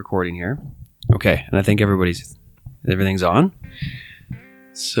Recording here. Okay, and I think everything's on.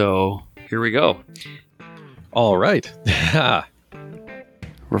 So here we go. All right.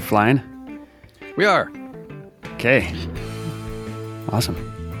 We're flying. We are. Okay. Awesome.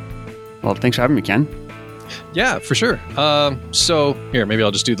 Well, thanks for having me, Ken. Yeah, for sure. So here, maybe I'll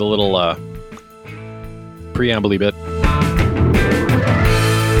just do the little preamble-y bit.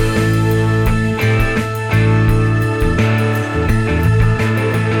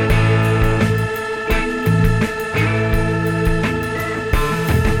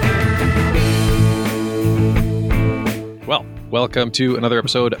 Well, welcome to another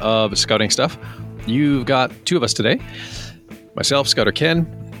episode of Scouting Stuff. You've got two of us today. Myself, Scouter Ken,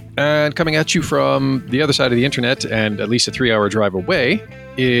 and coming at you from the other side of the internet and at least a 3-hour drive away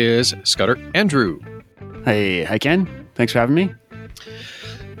is Scouter Andrew. Hey, hi Ken. Thanks for having me.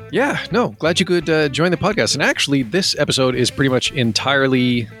 Yeah, no, glad you could join the podcast. And actually, this episode is pretty much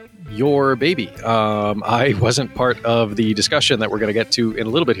entirely your baby. I wasn't part of the discussion that we're going to get to in a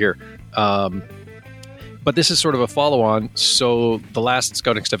little bit here. But this is sort of a follow-on. So the last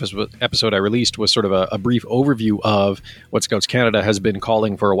Scouting Stuff episode I released was sort of a brief overview of what Scouts Canada has been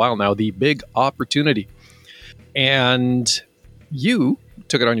calling for a while now, the big opportunity. And you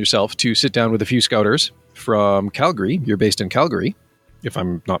took it on yourself to sit down with a few Scouters from Calgary. You're based in Calgary, if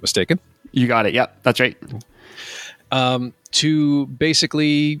I'm not mistaken. You got it. Yep, that's right. To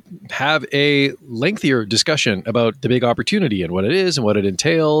basically have a lengthier discussion about the big opportunity and what it is and what it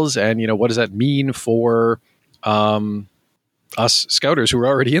entails. And, you know, what does that mean for us Scouters who are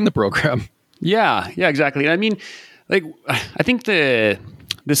already in the program? Yeah, exactly. I mean, like, I think it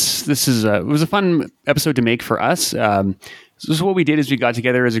was a fun episode to make for us. So what we did is we got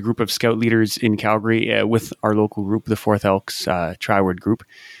together as a group of Scout leaders in Calgary with our local group, the Fourth Elks Tri-Word group,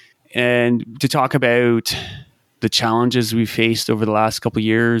 and to talk about the challenges we faced over the last couple of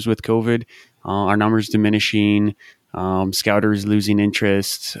years with COVID, our numbers diminishing, Scouters losing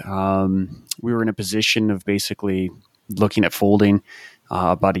interest. We were in a position of basically looking at folding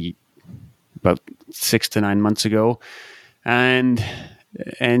about 6 to 9 months ago, and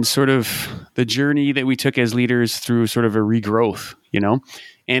sort of the journey that we took as leaders through sort of a regrowth, you know,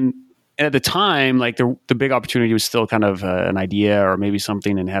 and at the time, like the big opportunity was still kind of an idea or maybe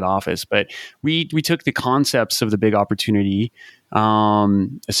something in head office, but we took the concepts of the big opportunity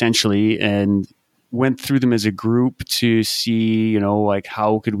essentially and went through them as a group to see, you know, like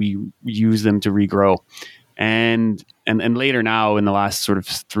how could we use them to regrow. And later now in the last sort of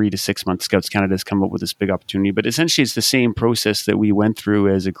 3 to 6 months, Scouts Canada has come up with this big opportunity, but essentially it's the same process that we went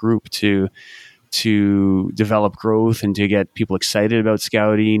through as a group to develop growth and to get people excited about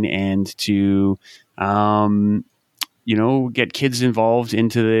scouting and to, you know, get kids involved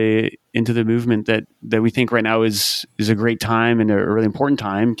into the movement that we think right now is a great time and a really important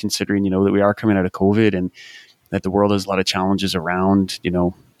time, considering, you know, that we are coming out of COVID and that the world has a lot of challenges around, you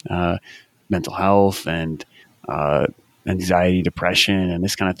know, mental health and anxiety, depression, and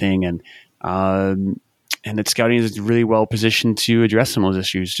this kind of thing. And that scouting is really well positioned to address some of those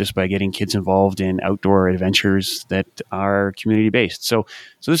issues just by getting kids involved in outdoor adventures that are community based. So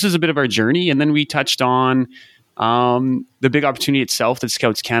this is a bit of our journey. And then we touched on the big opportunity itself that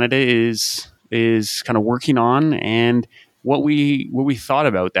Scouts Canada is kind of working on and what we thought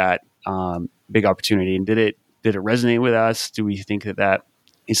about that big opportunity. And did it resonate with us? Do we think that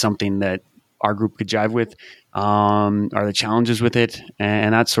is something that our group could jive with? Are the challenges with it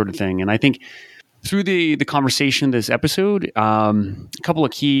and that sort of thing? And I think through the conversation this episode, a couple of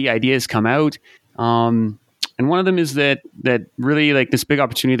key ideas come out. And one of them is that really like this big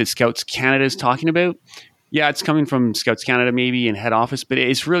opportunity that Scouts Canada is talking about. Yeah, it's coming from Scouts Canada maybe in head office, but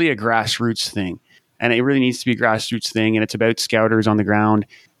it's really a grassroots thing. And it really needs to be a grassroots thing. And it's about Scouters on the ground,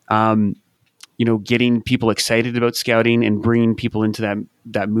 you know, getting people excited about scouting and bringing people into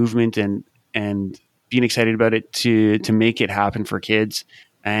that movement and being excited about it to make it happen for kids.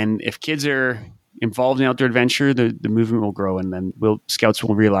 And if kids are involved in outdoor adventure, the movement will grow, and then Scouts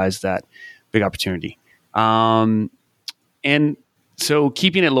will realize that big opportunity. And so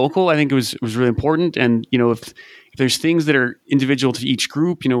keeping it local, I think it was really important. And, you know, if there's things that are individual to each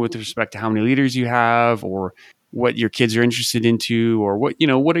group, you know, with respect to how many leaders you have or what your kids are interested into or what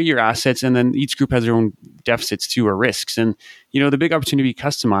are your assets? And then each group has their own deficits too, or risks. And, you know, the big opportunity to be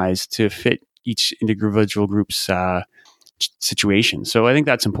customized to fit each individual group's situation. So I think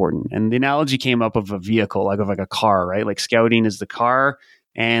that's important. And the analogy came up of a vehicle, like a car, right? Like scouting is the car,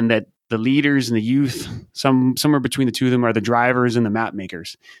 and that the leaders and the youth, somewhere between the two of them, are the drivers and the map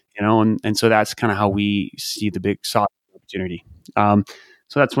makers, you know? And so that's kind of how we see the big opportunity. So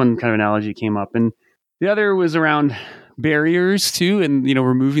that's one kind of analogy came up. And the other was around barriers too, and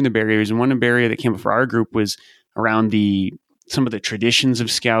removing the barriers. And one barrier that came up for our group was around some of the traditions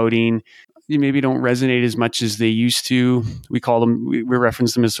of scouting. You maybe don't resonate as much as they used to. We call them, we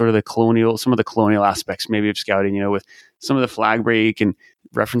reference them as sort of some of the colonial aspects maybe of scouting, with some of the flag break and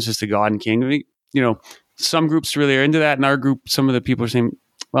references to God and King. I think, some groups really are into that. In our group, some of the people are saying,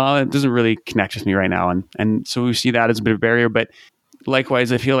 well, it doesn't really connect with me right now. And so we see that as a bit of a barrier. But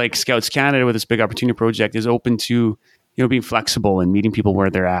likewise, I feel like Scouts Canada with this Big Opportunity Project is open to, being flexible and meeting people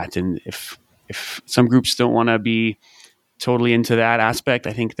where they're at. And if some groups don't want to be totally into that aspect,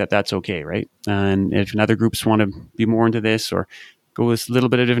 I think that's okay, right? And if other groups want to be more into this or go with a little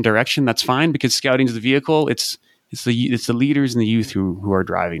bit of a different direction, that's fine, because scouting is the vehicle. It's the leaders and the youth who are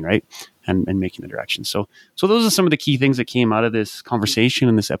driving, right? And making the direction. So those are some of the key things that came out of this conversation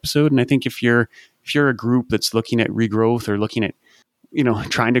in this episode. And I think if you're a group that's looking at regrowth or looking at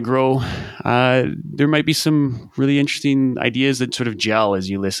trying to grow, there might be some really interesting ideas that sort of gel as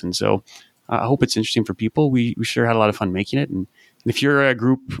you listen. So I hope it's interesting for people. We sure had a lot of fun making it. And if you're a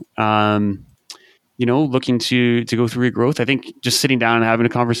group, looking to go through regrowth, I think just sitting down and having a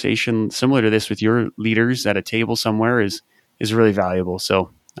conversation similar to this with your leaders at a table somewhere is really valuable.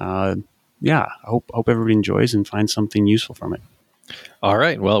 So I hope everybody enjoys and finds something useful from it. All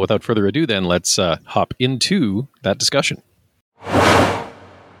right. Well, without further ado, then let's hop into that discussion.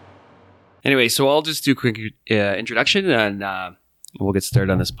 Anyway, so I'll just do a quick introduction and we'll get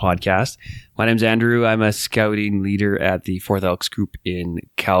started on this podcast. My name's Andrew. I'm a scouting leader at the Fourth Elks Group in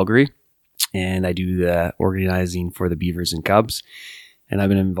Calgary, and I do the organizing for the Beavers and Cubs. And I've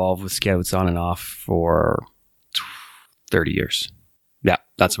been involved with Scouts on and off for 30 years. Yeah,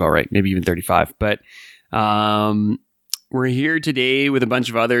 that's about right. Maybe even 35. But we're here today with a bunch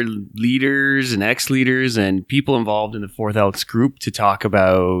of other leaders and ex-leaders and people involved in the Fourth Elks Group to talk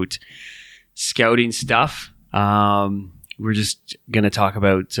about scouting stuff. We're just going to talk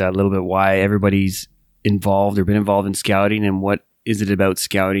about a little bit why everybody's involved or been involved in scouting and what is it about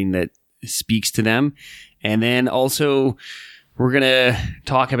scouting that speaks to them. And then also we're going to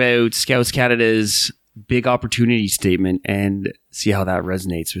talk about Scouts Canada's Big Opportunity Statement and see how that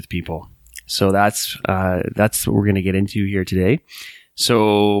resonates with people. So that's what we're going to get into here today.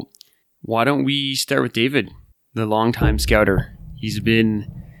 So why don't we start with David, the longtime scouter. He's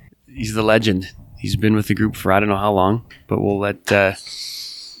the legend. He's been with the group for I don't know how long, but we'll let David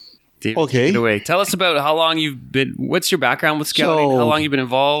take it away. Tell us about how long you've been. What's your background with scouting? How long you've been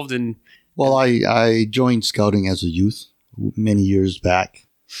involved? Well, I joined scouting as a youth many years back.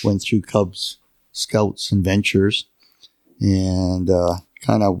 Went through Cubs, Scouts, and Ventures, and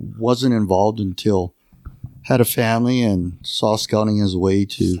kind of wasn't involved until had a family and saw scouting as a way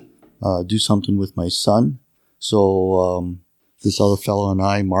to do something with my son. So this other fellow and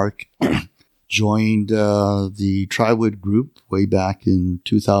I, Mark, joined the Triwood group way back in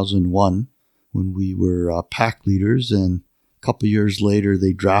 2001 when we were pack leaders, and a couple of years later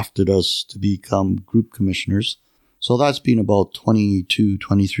they drafted us to become group commissioners. So that's been about 22,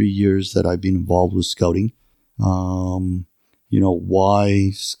 23 years that I've been involved with scouting.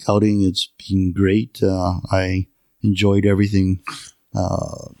 Why scouting? It's been great. I enjoyed everything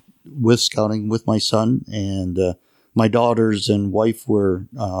with scouting with my son, and my daughters and wife were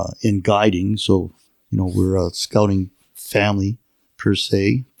in guiding, so we're a scouting family per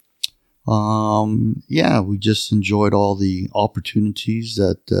se. We just enjoyed all the opportunities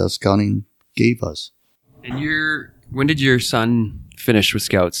that scouting gave us. And when did your son finish with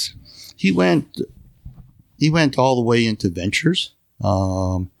Scouts? He went all the way into Ventures.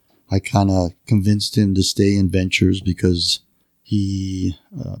 I kind of convinced him to stay in Ventures because he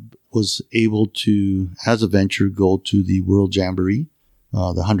was able to, as a venture, go to the World Jamboree,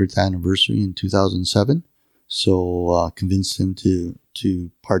 the 100th anniversary in 2007. So convinced him to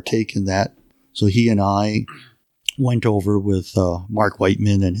partake in that. So he and I went over with Mark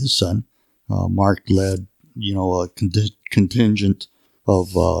Whiteman and his son. Mark led, a contingent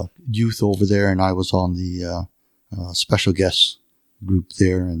of youth over there, and I was on the special guest group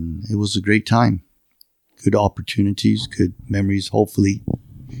there, and it was a great time. Good opportunities, good memories, hopefully,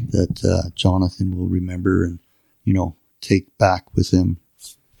 that Jonathan will remember and, take back with him,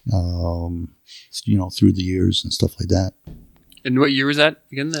 through the years and stuff like that. And what year was that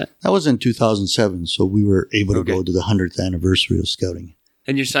again? That was in 2007, so we were able to go to the 100th anniversary of scouting.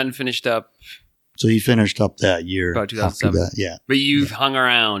 And your son finished up? So he finished up that year. About 2007. After that, yeah. But you've hung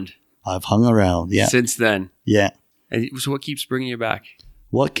around. I've hung around, yeah. Since then? Yeah. And so what keeps bringing you back?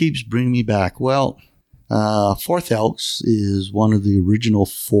 What keeps bringing me back? Well, Fourth Elks is one of the original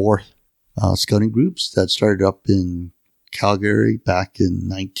four scouting groups that started up in Calgary back in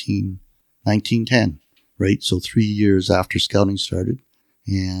 1910, right? So 3 years after scouting started.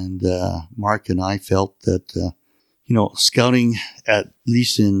 And Mark and I felt that, scouting, at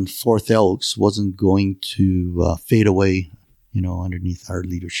least in Fourth Elks, wasn't going to fade away, underneath our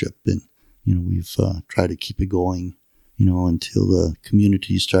leadership. And, we've tried to keep it going, until the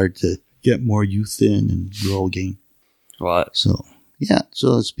community started to get more youth in and grow again. What? So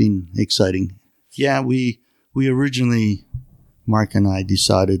it's been exciting. Yeah, we originally, Mark and I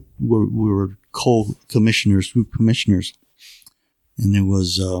decided we were co-commissioners, group commissioners, and there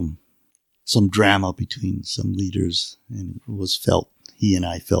was some drama between some leaders, and it was he and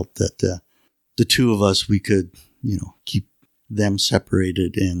I felt that the two of us, we could, keep them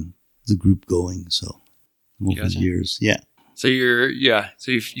separated and the group going. So over the years, yeah. So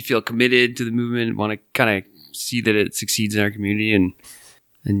so you feel committed to the movement, want to kind of see that it succeeds in our community, and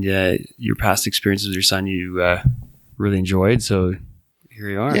your past experiences with your son you really enjoyed. So here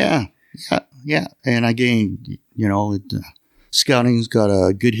you are. Yeah. And again, scouting's got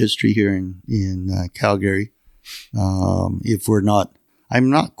a good history here in Calgary. I'm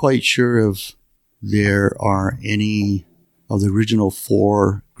not quite sure if there are any of the original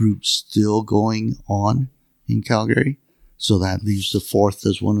 4 groups still going on in Calgary. So that leaves the 4th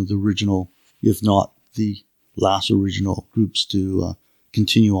as one of the original, if not the last original groups to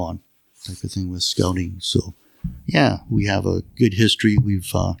continue on type of thing with scouting. So yeah, we have a good history. We've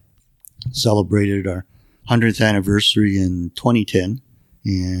celebrated our 100th anniversary in 2010,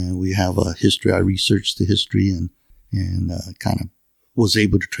 and we have a history. I researched the history and kind of was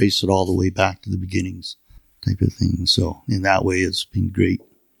able to trace it all the way back to the beginnings type of thing. So in that way, it's been great.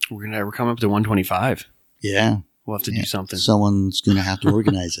 We're coming up to 125. Yeah. We'll have to do something. Someone's going to have to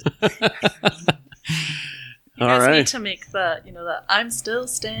organize it. You guys need to make the I'm still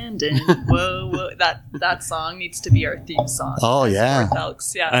standing. Whoa, whoa. That song needs to be our theme song. Oh, yeah. Fourth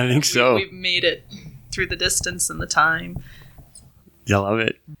Elks. Yeah. I think so. We've made it through the distance and the time. Yeah, I love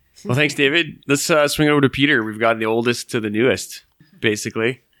it. Well, thanks, David. Let's swing it over to Peter. We've got the oldest to the newest,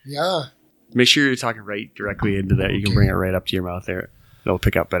 basically. Yeah. Make sure you're talking right directly into that. You can bring it right up to your mouth there. It'll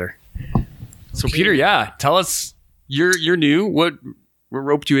pick up better. So, Peter, tell us, you're new. What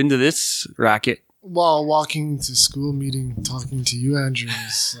roped you into this racket? Well, walking to school, talking to you, Andrew,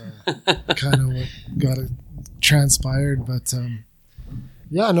 is kind of what got it transpired. But I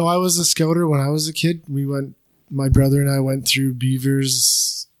was a scouter when I was a kid. My brother and I went through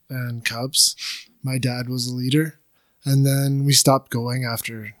Beavers and Cubs. My dad was a leader, and then we stopped going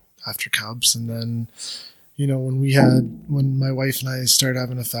after Cubs. And then, when my wife and I started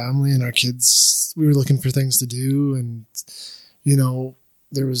having a family and our kids, we were looking for things to do, and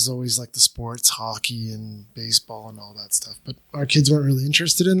there was always like the sports, hockey and baseball and all that stuff. But our kids weren't really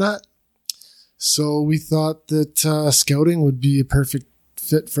interested in that. So we thought that scouting would be a perfect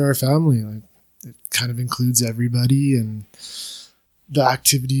fit for our family. Like, it kind of includes everybody, and the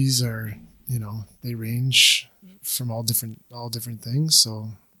activities are, they range from all different things. So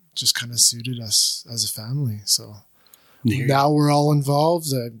it just kind of suited us as a family. So now we're all involved.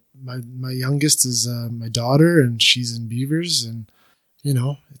 My youngest is my daughter, and she's in Beavers, and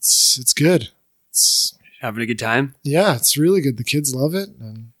it's good. It's having a good time. Yeah, it's really good. The kids love it,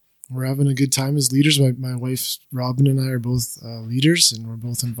 and we're having a good time as leaders. My wife Robin and I are both leaders, and we're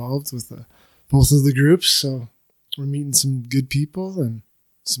both involved with both of the groups. So we're meeting some good people and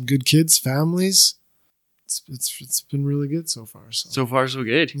some good kids, families. It's been really good so far. So far, so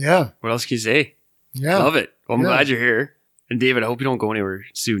good. Yeah. What else can you say? Yeah. Love it. Well, I'm glad you're here. And David, I hope you don't go anywhere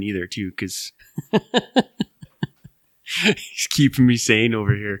soon either, too, because he's keeping me sane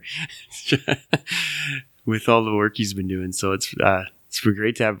over here with all the work he's been doing. So it's been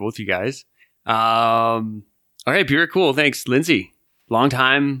great to have both you guys. All right, Peter, cool. Thanks. Lindsay,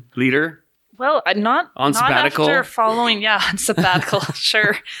 longtime leader. Well, not sabbatical. Not after following, on sabbatical,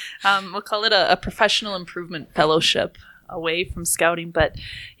 sure. We'll call it a professional improvement fellowship away from scouting. But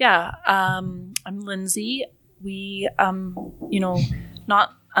I'm Lindsay. We,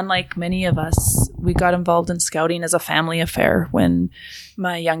 not unlike many of us, we got involved in scouting as a family affair when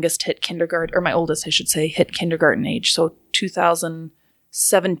my youngest hit kindergarten, or my oldest, I should say, hit kindergarten age. So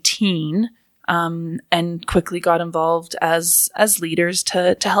 2017. And quickly got involved as leaders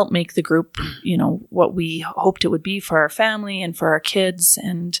to help make the group, what we hoped it would be for our family and for our kids.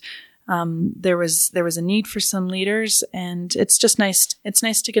 And there was a need for some leaders, and it's just nice. It's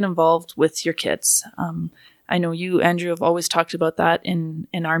nice to get involved with your kids. I know you, Andrew, have always talked about that in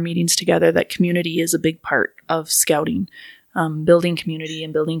our meetings together, that community is a big part of scouting. Building community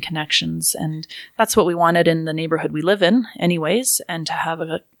and building connections. And that's what we wanted in the neighborhood we live in anyways. And to have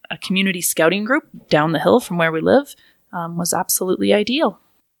a community scouting group down the hill from where we live was absolutely ideal.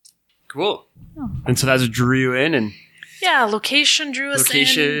 Cool. And so that's what drew you in, and Yeah, location drew us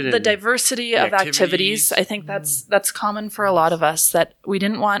in. The and diversity of activities. I think that's common for a lot of us, that we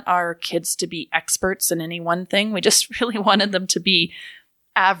didn't want our kids to be experts in any one thing. We just really wanted them to be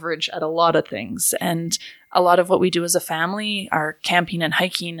average at a lot of things. And a lot of what we do as a family, our camping and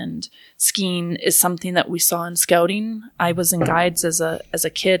hiking and skiing, is something that we saw in scouting. I was in guides as a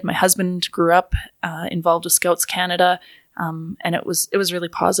kid. My husband grew up involved with Scouts Canada. And it was really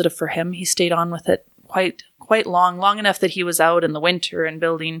positive for him. He stayed on with it quite long enough that he was out in the winter and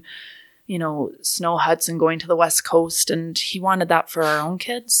building, snow huts and going to the West Coast. And he wanted that for our own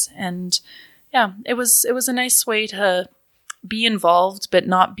kids. And yeah, it was a nice way to be involved, but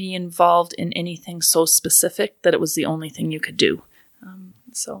not be involved in anything so specific that it was the only thing you could do.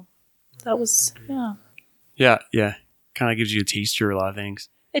 So that was, yeah. Yeah. Kind of gives you a taste for a lot of things.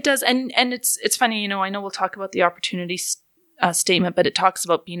 It does. And it's funny, I know we'll talk about the opportunity statement, but it talks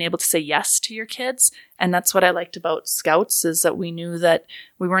about being able to say yes to your kids. And that's what I liked about Scouts, is that we knew that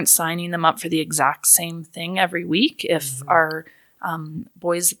we weren't signing them up for the exact same thing every week. If our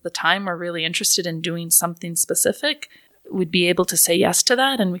boys at the time were really interested in doing something specific, we'd be able to say yes to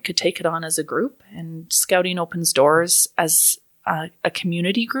that, and we could take it on as a group. And Scouting opens doors as a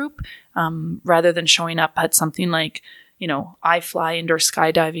community group, rather than showing up at something like, I fly indoor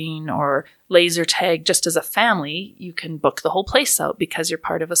skydiving or laser tag. Just as a family, you can book the whole place out because you're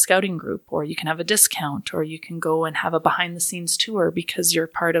part of a scouting group, or you can have a discount, or you can go and have a behind the scenes tour because you're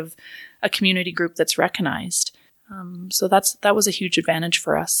part of a community group that's recognized. So that was a huge advantage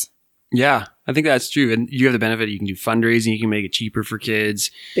for us. Yeah, I think that's true. And you have the benefit, you can do fundraising, you can make it cheaper for kids.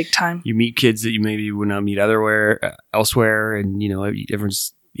 Big time. You meet kids that you maybe would not meet elsewhere. And,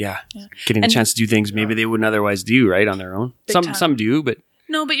 everyone's, getting the chance to do things maybe they wouldn't otherwise do, right, on their own. Some do, but...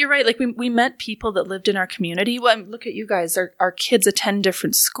 No, but you're right. Like we met people that lived in our community. Well, look at you guys. Our kids attend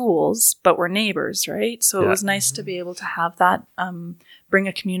different schools, but we're neighbors, right? So it was nice to be able to have that, bring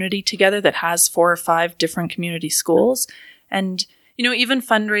a community together that has 4 or 5 different community schools. And, even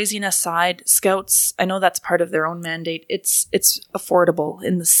fundraising aside, Scouts, I know that's part of their own mandate. It's affordable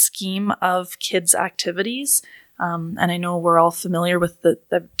in the scheme of kids' activities. And I know we're all familiar with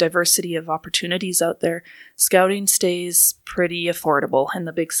the diversity of opportunities out there. Scouting stays pretty affordable in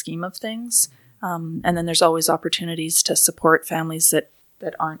the big scheme of things. And then there's always opportunities to support families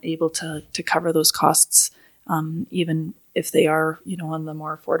that aren't able to cover those costs, even if they are, on the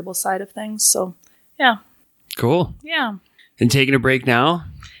more affordable side of things. So, yeah. Cool. Yeah. And taking a break now?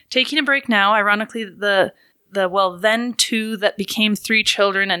 Taking a break now. Ironically, then 2 that became 3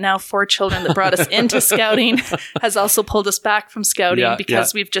 children and now 4 children that brought us into scouting has also pulled us back from scouting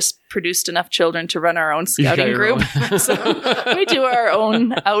because we've just produced enough children to run our own scouting group. So we do our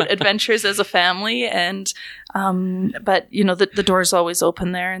own out adventures as a family. And, but the door's always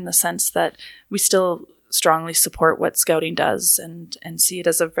open there, in the sense that we still strongly support what scouting does and see it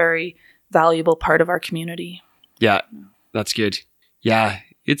as a very valuable part of our community. Yeah, that's good. Yeah,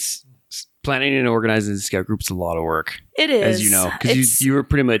 it's... Planning and organizing the scout group is a lot of work. It is. As you know, because you were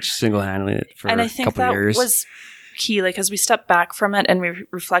pretty much single-handling it for a couple of years. And I think that was key. Like, as we stepped back from it and we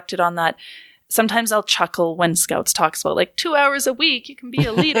reflected on that, sometimes I'll chuckle when Scouts talks about 2 hours a week, you can be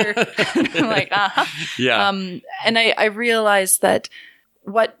a leader. I'm like, uh-huh. Yeah. And I realized that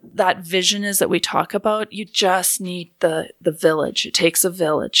what that vision is that we talk about, you just need the village. It takes a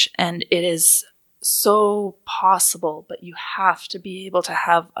village, and it is so possible, but you have to be able to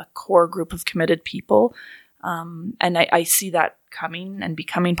have a core group of committed people. And I see that coming and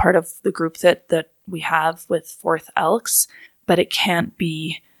becoming part of the group that we have with Fourth Elks, but it can't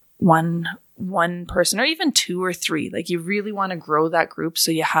be one person or even 2 or 3. Like, you really want to grow that group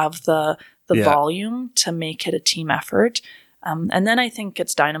so you have the volume to make it a team effort. And then I think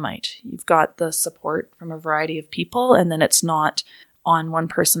it's dynamite. You've got the support from a variety of people, and then it's not on one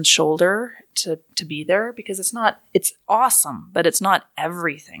person's shoulder to be there, because it's awesome, but it's not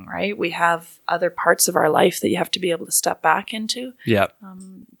everything, right? We have other parts of our life that you have to be able to step back into. Yeah.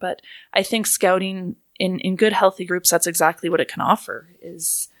 But I think scouting in good, healthy groups, that's exactly what it can offer,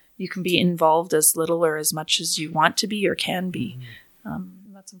 is you can be involved as little or as much as you want to be or can be.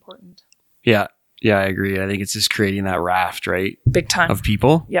 That's important. Yeah. Yeah, I agree. I think it's just creating that raft, right? Big time. Of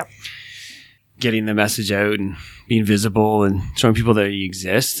people. Yep. Getting the message out and being visible and showing people that you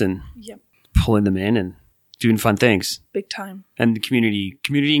exist and pulling them in and doing fun things. Big time. And the community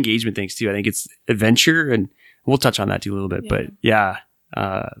engagement things too. I think it's adventure, and we'll touch on that too a little bit. But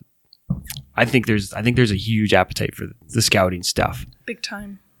I think there's a huge appetite for the scouting stuff. Big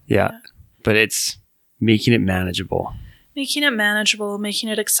time. Yeah. But it's making it manageable. Making it manageable, making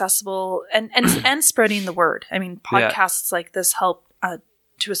it accessible, and spreading the word. I mean, podcasts like this help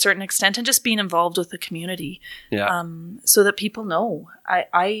to a certain extent, and just being involved with the community, Yeah. so that people know.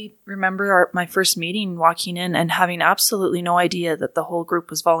 I remember my first meeting, walking in and having absolutely no idea that the whole group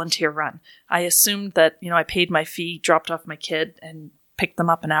was volunteer run. I assumed that, I paid my fee, dropped off my kid, and picked them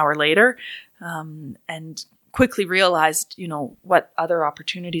up an hour later, and quickly realized, what other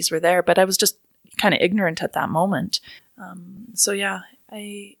opportunities were there. But I was just kind of ignorant at that moment. So yeah,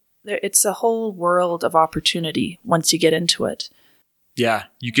 it's a whole world of opportunity once you get into it. Yeah,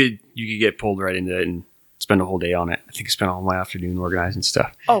 you could get pulled right into it and spend a whole day on it. I think I spent all my afternoon organizing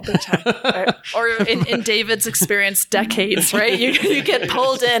stuff. Oh, big time. Or in David's experience, decades, right? You get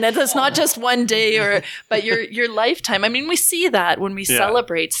pulled in, and it's not just one day, but your lifetime. I mean, we see that when we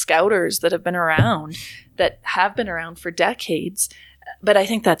celebrate Scouters that have been around for decades. But I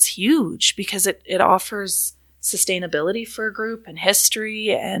think that's huge because it offers sustainability for a group and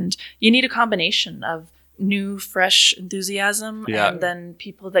history, and you need a combination of new, fresh enthusiasm and then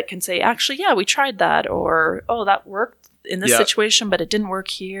people that can say, actually, yeah, we tried that, or, oh, that worked in this situation, but it didn't work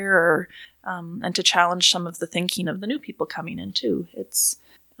here, or and to challenge some of the thinking of the new people coming in too. It's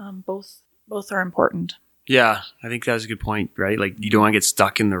both are important. Yeah, I think that's a good point, right? Like, you don't want to get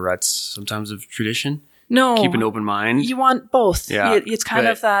stuck in the ruts sometimes of tradition. No. Keep an open mind. You want both. Yeah. It's kind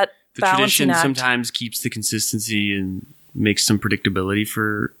of that the balancing tradition act. Sometimes keeps the consistency and makes some predictability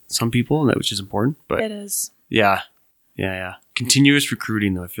for some people, which is important. But it is. Yeah. Continuous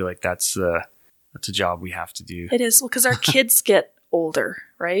recruiting, though, I feel like that's a job we have to do. It is. Well, because our kids get older,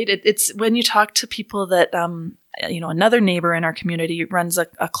 right? It's when you talk to people that, another neighbor in our community runs a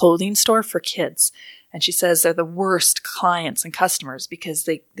clothing store for kids. And she says they're the worst clients and customers because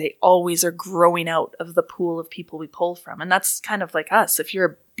they always are growing out of the pool of people we pull from. And that's kind of like us. If you're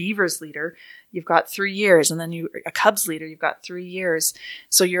a Beavers leader, you've got 3 years, and then you're a Cubs leader, you've got 3 years.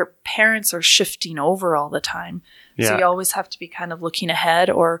 So your parents are shifting over all the time. Yeah. So you always have to be kind of looking ahead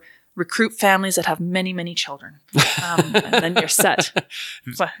or recruit families that have many, many children. And then you're set.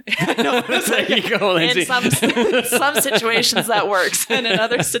 But, there you go, Lindsay. In some situations that works. And in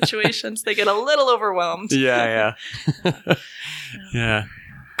other situations, they get a little overwhelmed. Yeah.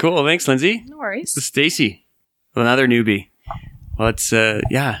 Cool. Thanks, Lindsay. No worries. This is Stacy, another newbie. Well, it's,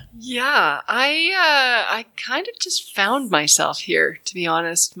 Yeah, I kind of just found myself here, to be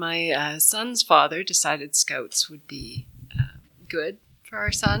honest. My son's father decided Scouts would be good for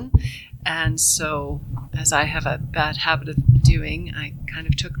our son. And so, as I have a bad habit of doing, I kind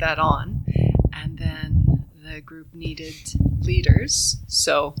of took that on. And then the group needed leaders.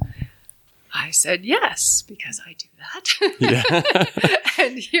 So I said yes, because I do that. Yeah.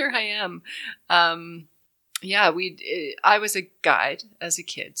 And here I am. I was a guide as a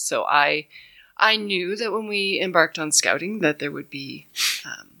kid. So I knew that when we embarked on scouting that there would be,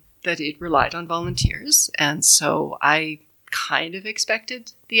 that it relied on volunteers. And so I kind of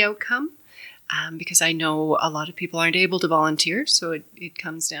expected the outcome because I know a lot of people aren't able to volunteer. So it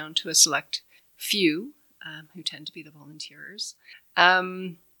comes down to a select few who tend to be the volunteers.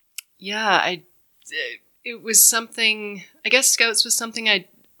 It was something, I guess Scouts was something I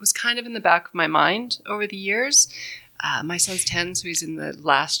was kind of in the back of my mind over the years. My son's 10, so he's in the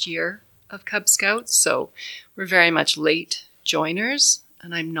last year of Cub Scouts. So we're very much late joiners,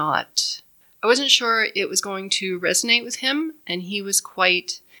 and I wasn't sure it was going to resonate with him, and he was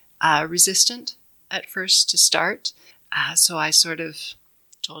quite resistant at first to start. So I sort of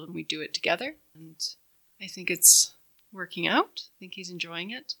told him we'd do it together, and I think it's working out. I think he's enjoying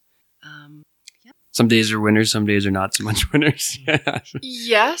it. Some days are winners, some days are not so much winners.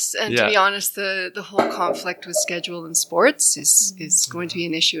 Yes, and to be honest, the whole conflict with schedule and sports is going to be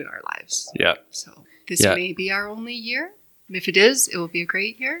an issue in our lives. Yeah. So this may be our only year. If it is, it will be a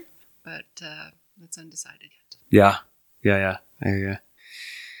great year, but it's undecided yet. Yeah.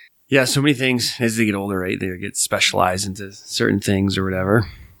 Yeah, so many things as they get older, right? They get specialized into certain things or whatever,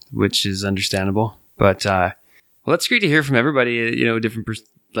 which is understandable. But that's great to hear from everybody. Different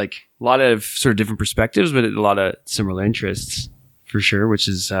a lot of sort of different perspectives, but a lot of similar interests for sure, which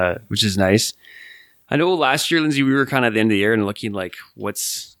is nice. I know last year, Lindsay, we were kind of at the end of the year and looking like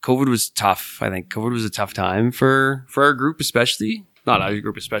COVID was tough. I think COVID was a tough time for our group, especially not our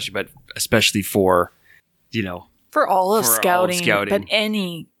group, especially, but especially for all of scouting, but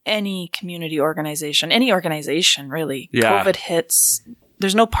any community organization, any organization really. Yeah. COVID hits.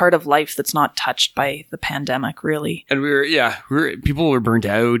 There's no part of life that's not touched by the pandemic, really. And people were burnt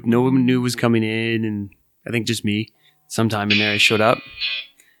out. No one knew was coming in. And I think just me, sometime in there, I showed up.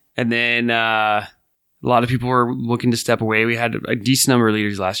 And then a lot of people were looking to step away. We had a decent number of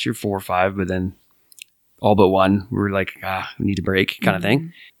leaders last year, 4 or 5, but then all but one, we were like, we need a break kind of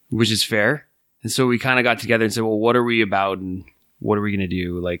thing, which is fair. And so we kind of got together and said, well, what are we about? And what are we going to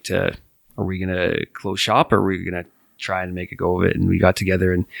do? Like, are we going to close shop, or are we going to try and make a go of it? And we got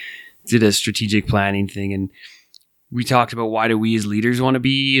together and did a strategic planning thing, and we talked about why do we as leaders want to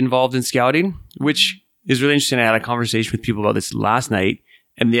be involved in scouting, which is really interesting. I had a conversation with people about this last night,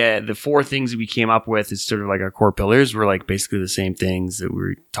 and the 4 things that we came up with is sort of like our core pillars were like basically the same things that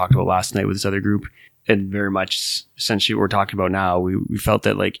we talked about last night with this other group, and very much essentially what we're talking about now. We felt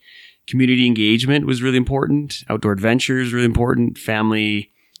that like community engagement was really important, outdoor adventures really important,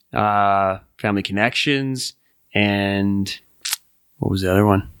 family connections, and what was the other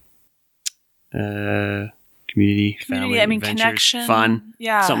one? Community, family, connection, fun,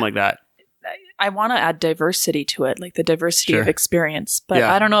 something like that. I want to add diversity to it, like the diversity Sure. of experience. But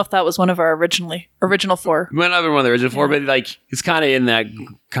I don't know if that was one of our original 4. Well, not one of the original 4, but like it's kind of in that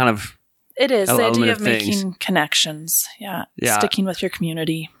kind of. It is the element idea of of things. making connections. Yeah, Yeah. sticking with your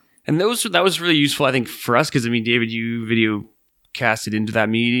community. And that was really useful, I think, for us because I mean, David, you video casted into that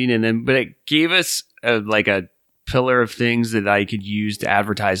meeting, but it gave us a pillar of things that I could use to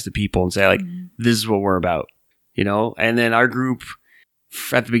advertise to people and say like, this is what we're about, you know. And then our group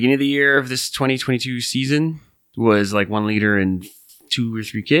at the beginning of the year of this 2022 season was like 1 leader and 2 or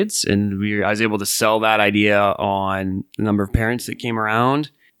 3 kids, and I was able to sell that idea on the number of parents that came around,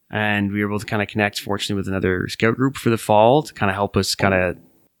 and we were able to kind of connect, fortunately, with another scout group for the fall to kind of help us kind of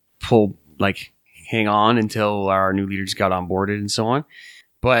hang on until our new leaders got onboarded and so on.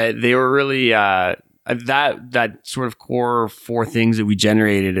 But they were really that sort of core 4 things that we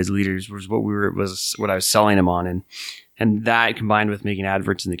generated as leaders was what I was selling them on, and that combined with making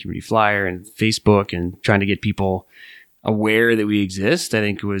adverts in the community flyer and Facebook and trying to get people aware that we exist, I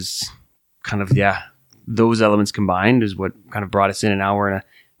think was kind of those elements combined is what kind of brought us in. And now we're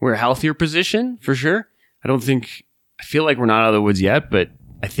a healthier position for sure. I feel like we're not out of the woods yet, but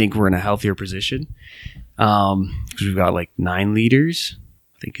I think we're in a healthier position because we've got like 9 leaders.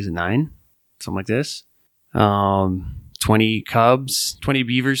 I think is it 9, something like this. 20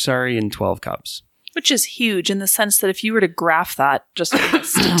 beavers, and 12 cubs. Which is huge in the sense that if you were to graph that just from a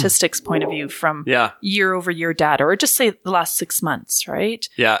statistics point of view from year over year data, or just say the last 6 months, right?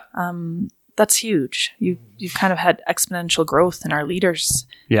 Yeah. That's huge. You've kind of had exponential growth in our leaders.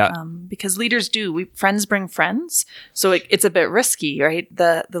 Yeah. Because leaders friends bring friends. So it's a bit risky, right?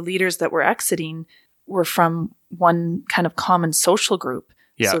 The leaders that were exiting were from one kind of common social group.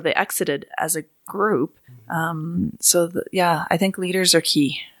 Yeah. So they exited as a group. I think leaders are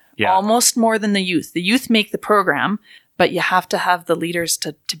key. Yeah. Almost more than the youth. The youth make the program, but you have to have the leaders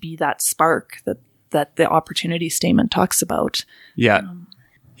to be that spark that the opportunity statement talks about. Yeah.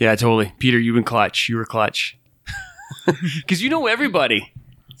 Yeah, totally. Peter, you were clutch. Because you know everybody.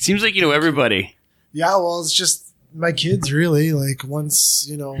 It seems like you know everybody. Yeah, well, it's just my kids, really. Like, once,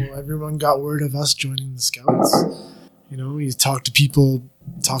 everyone got word of us joining the Scouts, you talk to people,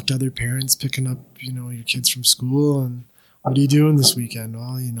 talk to other parents picking up, your kids from school, and what are you doing this weekend?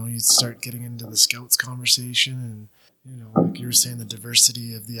 Well, you start getting into the Scouts conversation and, like you were saying, the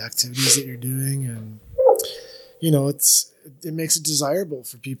diversity of the activities that you're doing. And, it makes it desirable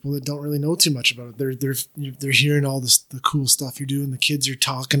for people that don't really know too much about it. They're hearing all the cool stuff you're doing. The kids are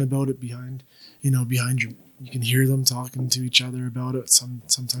talking about it behind you can hear them talking to each other about it.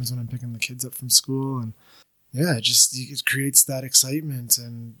 Sometimes when I'm picking the kids up from school, and it creates that excitement,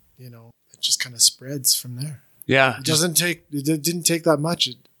 and, it just kind of spreads from there. Yeah. It didn't take that much.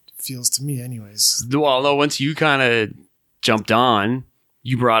 It feels to me anyways. Well, no, once you kind of jumped on,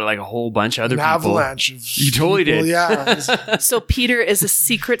 you brought like a whole bunch of other people. Avalanche of You totally people, did. Yeah. So Peter is a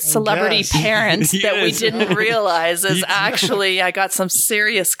secret celebrity parent that we Yes. didn't realize is actually, I got some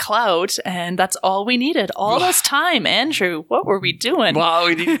serious clout, and that's all we needed. All this time, Andrew, what were we doing? Wow,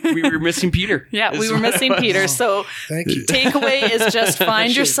 we were missing Peter. Yeah, we were missing Peter. So Thank you. takeaway is just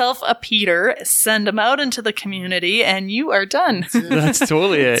find yourself a Peter, send him out into the community, and you are done. That's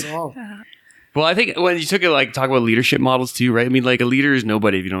totally it. That's all. Well, I think when you took it, talk about leadership models too, right? I mean, like a leader is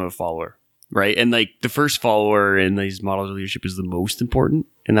nobody if you don't have a follower, right? And like the first follower in these models of leadership is the most important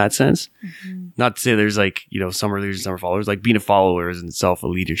in that sense. Mm-hmm. Not to say there's some are leaders and some are followers. Like being a follower is in itself a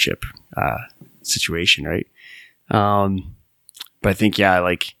leadership situation, right? But I think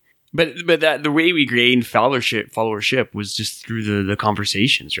but that the way we gained followership was just through the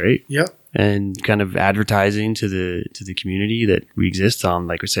conversations, right? Yep. And kind of advertising to the community that we exist on,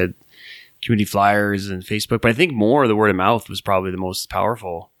 like I said, community flyers and Facebook. But I think more the word of mouth was probably the most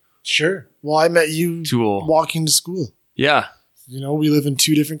powerful. Sure. Well, I met you Tool. walking to school. Yeah. We live in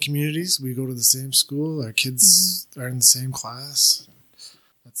 2 different communities. We go to the same school. Our kids are in the same class.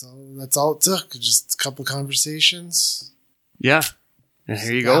 That's all it took. Just a couple conversations. Yeah. And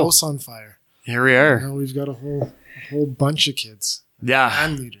here you The go. house on fire. Here we are. Now we've got a whole bunch of kids Yeah.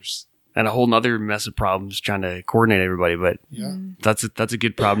 and leaders. And a whole nother mess of problems trying to coordinate everybody, but Yeah. that's a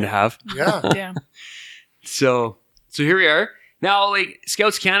good problem to have. Yeah. Yeah. So here we are. Now, like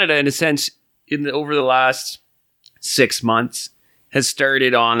Scouts Canada, in a sense, over the last 6 months, has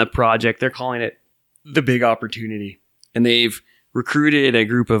started on a project. They're calling it the Big Opportunity, and they've recruited a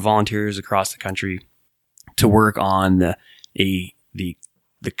group of volunteers across the country to work on the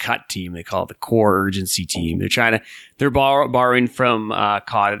CUT team. They call it the Core Urgency Team. They're borrowing from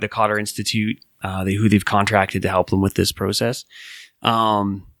the Cotter Institute, who they've contracted to help them with this process.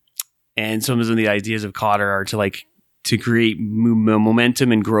 And some of the ideas of Cotter are to create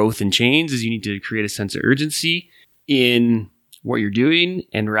momentum and growth and change. Is you need to create a sense of urgency in what you're doing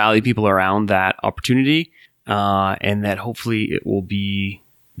and rally people around that opportunity, and that hopefully it will be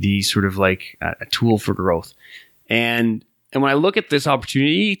the sort of like a tool for growth. And when I look at this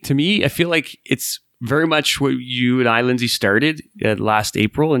opportunity, to me, I feel like it's very much what you and I, Lindsay, started last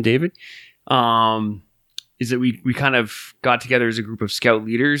April, and David, is that we kind of got together as a group of Scout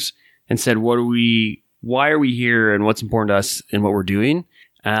leaders and said, why are we here and what's important to us and what we're doing?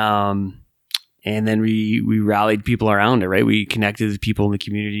 And then we rallied people around it, right? We connected with people in the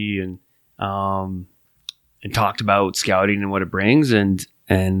community and talked about scouting and what it brings. And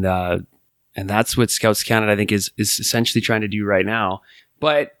that's what Scouts Canada, I think, is essentially trying to do right now.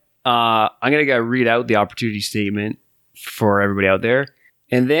 But I'm going to read out the opportunity statement for everybody out there.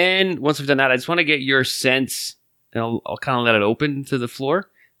 And then once I've done that, I just want to get your sense, and I'll kind of let it open to the floor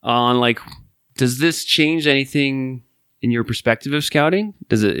on does this change anything in your perspective of scouting?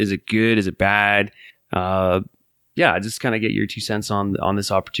 Is it good? Is it bad? Just kind of get your 2 cents on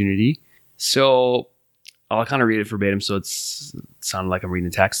this opportunity. So I'll kind of read it verbatim, so it sounded like I'm reading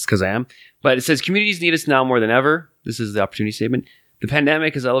the text, because I am. But it says, communities need us now more than ever. This is the opportunity statement. The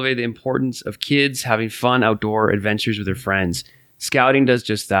pandemic has elevated the importance of kids having fun outdoor adventures with their friends. Scouting does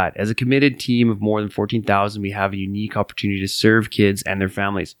just that. As a committed team of more than 14,000, we have a unique opportunity to serve kids and their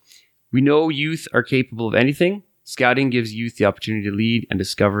families. We know youth are capable of anything. Scouting gives youth the opportunity to lead and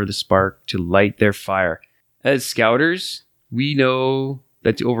discover the spark to light their fire. As Scouters, we know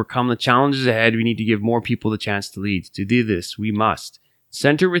that to overcome the challenges ahead, we need to give more people the chance to lead. To do this, we must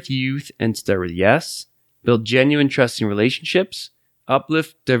center with youth and start with yes, build genuine, trusting relationships,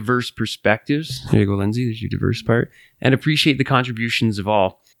 uplift diverse perspectives. There you go, Lindsay. There's your diverse part. And appreciate the contributions of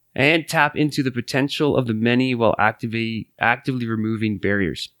all. And tap into the potential of the many while actively removing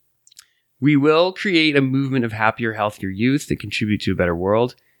barriers. We will create a movement of happier, healthier youth that contribute to a better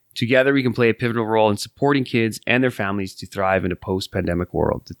world. Together, we can play a pivotal role in supporting kids and their families to thrive in a post-pandemic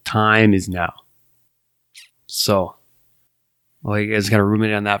world. The time is now. So, well, you guys got to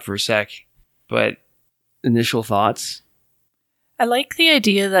ruminate on that for a sec. But initial thoughts? I like the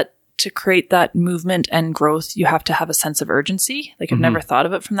idea that to create that movement and growth, you have to have a sense of urgency. I've never thought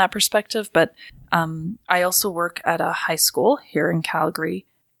of it from that perspective, but I also work at a high school here in Calgary,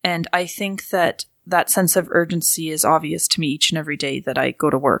 and I think that sense of urgency is obvious to me each and every day that I go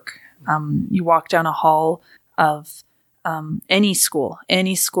to work. You walk down a hall of any school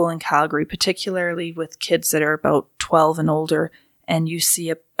in Calgary, particularly with kids that are about 12 and older, and you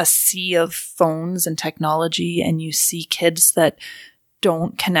see a sea of phones and technology, and you see kids that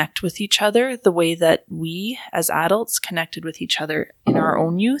don't connect with each other the way that we as adults connected with each other in our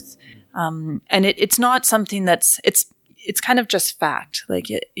own youth. And it's not something it's kind of just fact.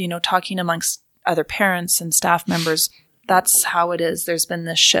 Talking amongst other parents and staff members, that's how it is. There's been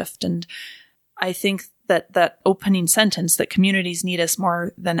this shift. And I think that opening sentence, that communities need us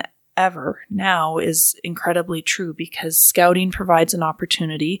more than ever now, is incredibly true, because scouting provides an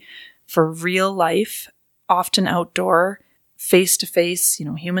opportunity for real life, often outdoor, face-to-face,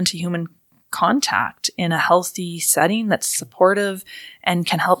 human-to-human contact in a healthy setting that's supportive and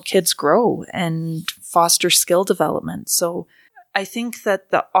can help kids grow and foster skill development. So I think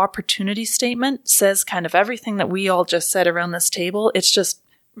that the opportunity statement says kind of everything that we all just said around this table. It's just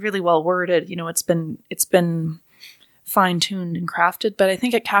really well worded. It's been fine-tuned and crafted, but I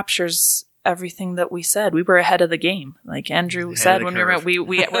think it captures everything that we said. We were ahead of the game. Like Andrew said, when we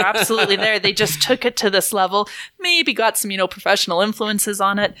were absolutely there. They just took it to this level, maybe got some, professional influences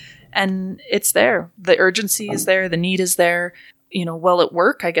on it, and it's there. The urgency is there. The need is there. Will it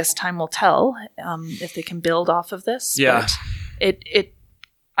work? I guess time will tell, if they can build off of this. Yeah. But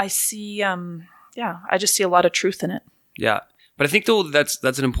I see, I just see a lot of truth in it. Yeah. But I think, though, that's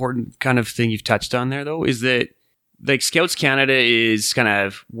an important kind of thing you've touched on there, though, is that Scouts Canada is kind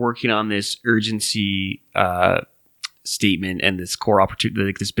of working on this urgency statement and this core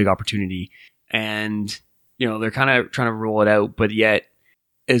opportunity, this big opportunity. And, they're kind of trying to roll it out, but yet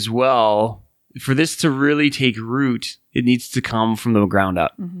as well, for this to really take root, it needs to come from the ground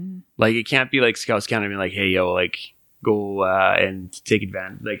up. Mm-hmm. Like, it can't be like Scouts Canada being like, hey, yo, like, go and take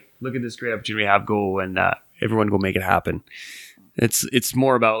advantage. Like, look at this great opportunity we have. Go and everyone go make it happen. It's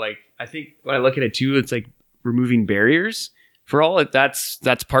more about, like, I think when I look at it too, it's like removing barriers. For all it, that's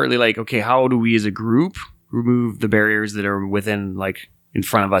partly like, okay, how do we as a group remove the barriers that are within, like, in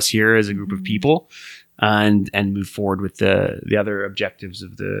front of us here as a group of people, and move forward with the other objectives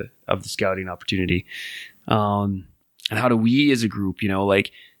of the scouting opportunity. And how do we as a group, you know,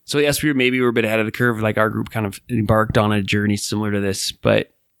 like, so yes, we're a bit ahead of the curve. Like, our group kind of embarked on a journey similar to this,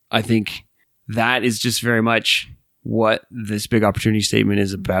 but I think that is just very much what this big opportunity statement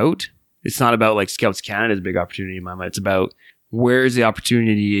is about. It's not about, like, Scouts Canada's big opportunity in my mind. It's about, where is the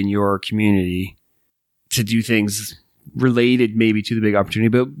opportunity in your community to do things related maybe to the big opportunity,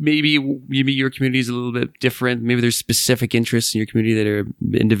 but maybe your community is a little bit different. Maybe there's specific interests in your community that are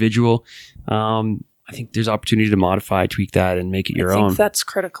individual. I think there's opportunity to modify, tweak that, and make it your own. I think that's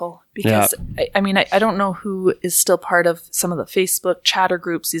critical because, I don't know who is still part of some of the Facebook chatter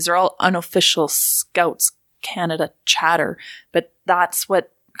groups. These are all unofficial Scouts Canada chatter, but that's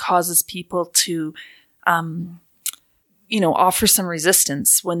what causes people to, offer some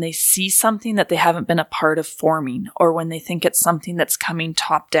resistance when they see something that they haven't been a part of forming, or when they think it's something that's coming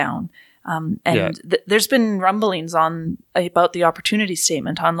top down. There's been rumblings about the opportunity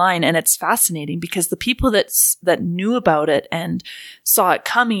statement online, and it's fascinating because the people that knew about it and saw it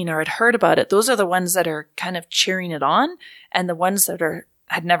coming or had heard about it, those are the ones that are kind of cheering it on, and the ones that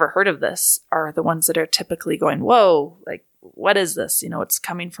had never heard of this are the ones that are typically going, whoa, like, what is this? You know, it's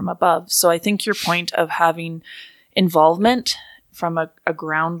coming from above. So I think your point of having involvement from a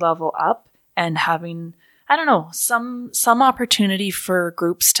ground level up and having, I don't know, some opportunity for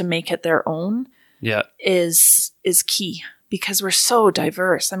groups to make it their own is key, because we're so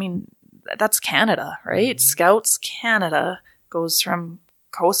diverse. I mean, that's Canada, right? Mm-hmm. Scouts Canada goes from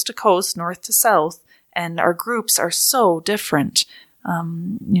coast to coast, north to south, and our groups are so different.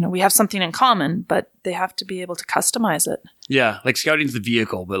 We have something in common, but they have to be able to customize it. Yeah, like, scouting's the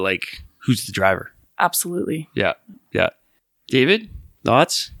vehicle, but, like, who's the driver? Absolutely. Yeah. David,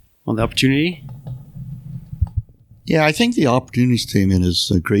 thoughts on the opportunity? Yeah, I think the opportunity statement is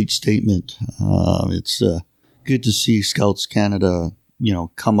a great statement. It's good to see Scouts Canada,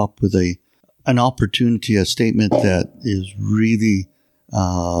 come up with an opportunity, a statement that is really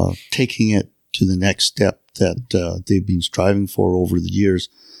taking it to the next step that they've been striving for over the years.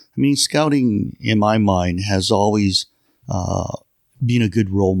 I mean, scouting, in my mind, has always been a good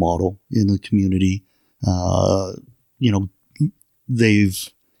role model in the community. They've,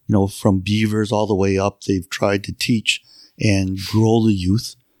 from beavers all the way up, they've tried to teach and grow the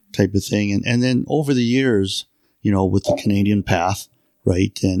youth type of thing. And then over the years, with the Canadian Path,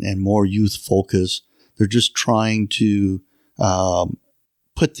 right, and more youth focus, they're just trying to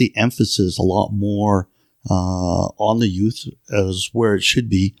put the emphasis a lot more on the youth as where it should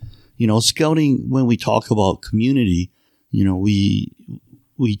be. Scouting, when we talk about community, we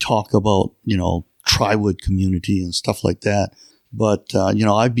talk about, Triwood community and stuff like that. But,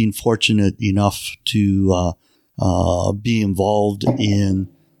 I've been fortunate enough to be involved in,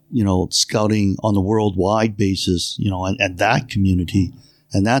 scouting on the worldwide basis, and that community.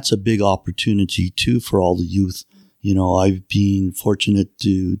 And that's a big opportunity too for all the youth. I've been fortunate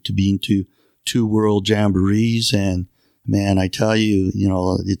to be into 2 world jamborees, and man, I tell you,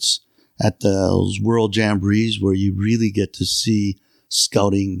 it's at those world jamborees where you really get to see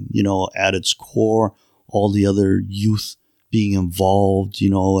scouting, at its core, all the other youth being involved,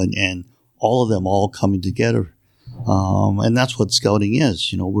 and all of them all coming together. And that's what scouting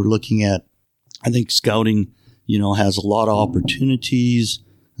is. We're looking at, I think scouting, has a lot of opportunities.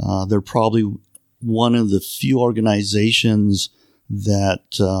 They're probably one of the few organizations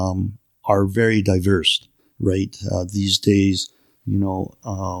that are very diverse, right? These days,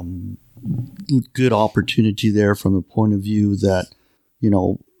 good opportunity there from the point of view that,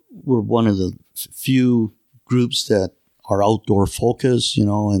 we're one of the few groups that are outdoor focused,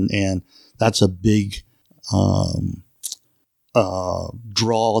 and that's a big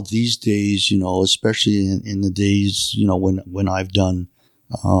draw these days, especially in the days, when I've done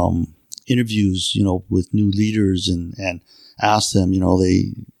interviews, with new leaders and asked them,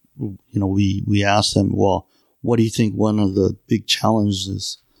 we asked them, well, what do you think one of the big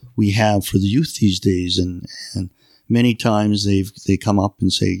challenges we have for the youth these days? And many times they come up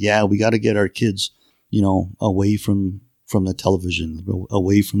and say, yeah, we got to get our kids, away from the television,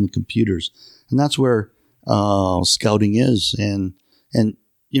 away from the computers. And that's where scouting is. And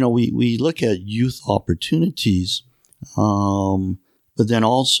we look at youth opportunities, but then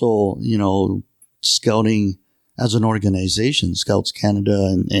also, scouting as an organization, Scouts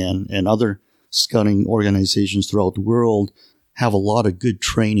Canada and other scouting organizations throughout the world have a lot of good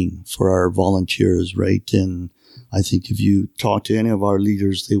training for our volunteers, right? And I think if you talk to any of our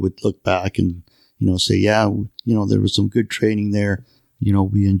leaders, they would look back and, say, yeah, there was some good training there.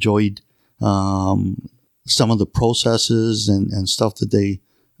 We enjoyed some of the processes and stuff that they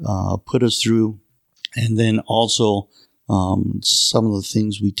put us through. And then also some of the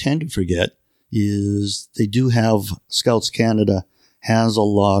things we tend to forget is they do have, Scouts Canada has a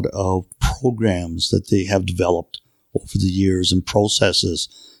lot of programs that they have developed over the years and processes,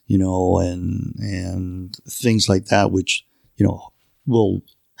 and things like that, which, will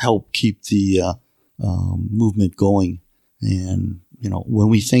help keep the movement going. And, when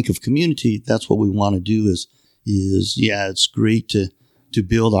we think of community, that's what we want to do is it's great to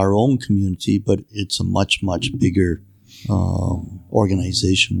build our own community, but it's a much, much bigger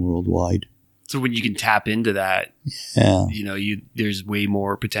organization worldwide. So when you can tap into that, Yeah. there's way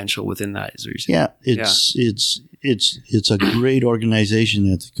more potential within that, is what you're saying. Yeah, it's a great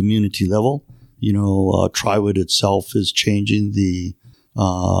organization at the community level. Tryward itself is changing. The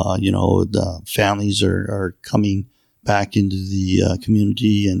families are coming back into the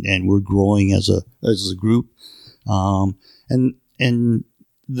community, and we're growing as a group. And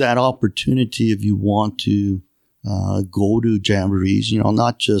that opportunity, if you want to go to jamborees,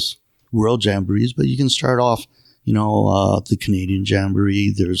 not just world jamborees, but you can start off, the Canadian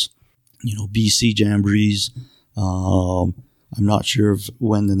Jamboree. There's, BC jamborees. I'm not sure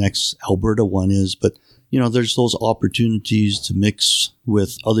when the next Alberta one is, but, there's those opportunities to mix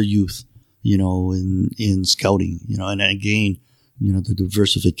with other youth, in scouting, and again, the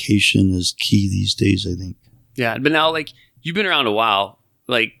diversification is key these days, I think. Yeah. But now, you've been around a while.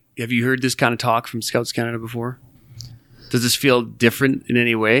 Have you heard this kind of talk from Scouts Canada before? Does this feel different in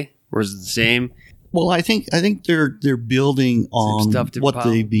any way? Or is it the same? Well, I think they're building on what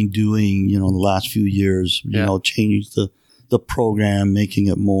they've been doing, the last few years. Changing the program, making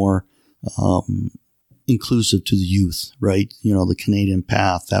it more inclusive to the youth, right? The Canadian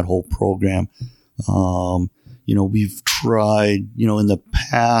Path, that whole program. We've tried, in the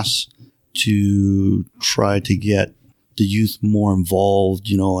past to try to get the youth more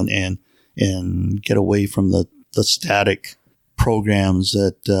involved, and get away from the static programs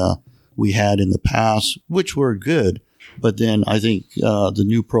that we had in the past, which were good. But then I think the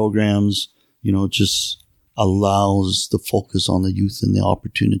new programs, just allows the focus on the youth and the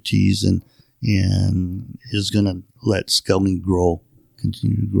opportunities and is going to let scouting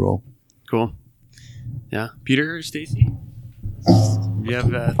continue to grow. Cool. Yeah. Peter or Stacy? Do you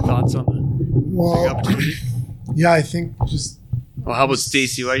have thoughts on the opportunity? Yeah, I think just... Well, how about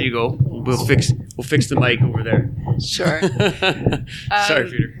Stacy? Why don't you go? We'll fix the mic over there. Sure. Sorry,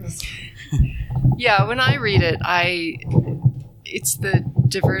 Peter. Yeah, when I read it, it's the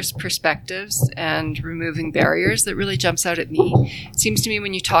diverse perspectives and removing barriers that really jumps out at me. It seems to me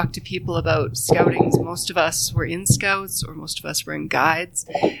when you talk to people about scouting, most of us were in scouts or most of us were in guides,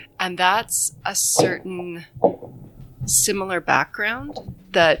 and that's a certain similar background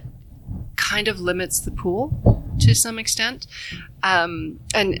that kind of limits the pool to some extent. And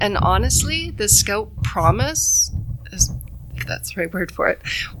honestly, the Scout Promise, if that's the right word for it,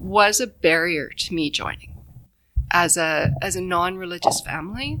 was a barrier to me joining as a non-religious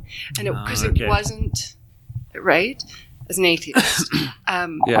family, and it wasn't right as an atheist.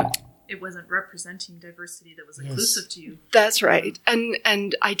 It wasn't representing diversity that was inclusive to you. That's right,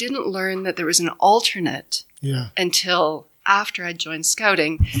 and I didn't learn that there was an alternate until after I joined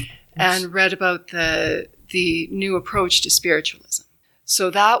Scouting and read about the new approach to spiritualism. So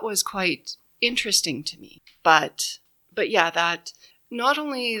that was quite interesting to me. But yeah, that not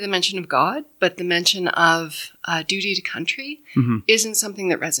only the mention of God, but the mention of duty to country isn't something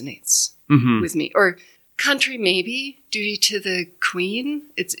that resonates with me. Or country, maybe. Duty to the Queen.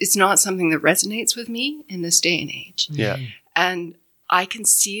 It's not something that resonates with me in this day and age. Yeah. And I can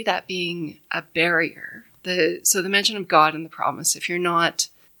see that being a barrier. So the mention of God and the promise, if you're not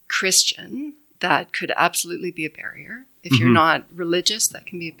Christian, that could absolutely be a barrier. If you're not religious, that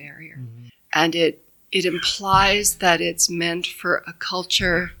can be a barrier. And it implies that it's meant for a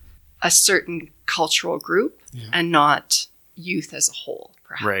culture, a certain cultural group, and not youth as a whole,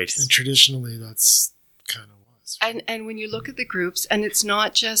 perhaps. Right. And traditionally, that's kind of was. And when you look at the groups, and it's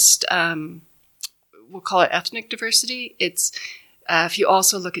not just, we'll call it ethnic diversity, it's if you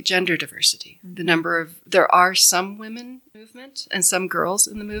also look at gender diversity, there are some women movement and some girls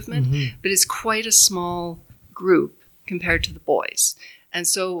in the movement, but it's quite a small group compared to the boys. And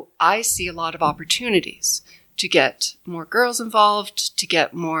so I see a lot of opportunities to get more girls involved, to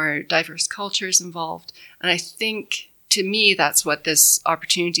get more diverse cultures involved. And I think, to me, that's what this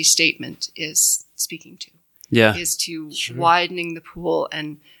opportunity statement is speaking to. Yeah. Is to widening the pool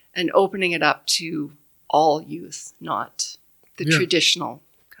and opening it up to all youth, not the traditional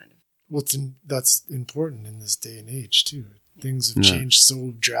kind of. That's important in this day and age too. Things have changed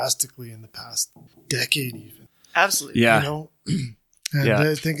so drastically in the past decade, even. Absolutely. Yeah. You know? And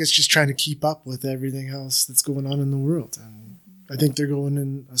I think it's just trying to keep up with everything else that's going on in the world. And I think they're going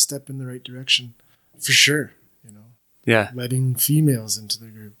in a step in the right direction for sure. You know, letting females into the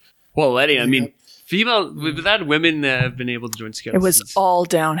group. Well, I mean, female, with that, women have been able to join Scouts. It was all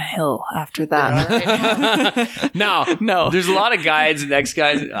downhill after that. Right? No. There's a lot of guides and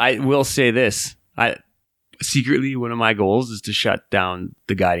ex-guides. I will say this. Secretly, one of my goals is to shut down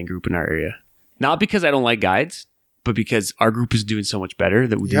the guiding group in our area. Not because I don't like guides, but because our group is doing so much better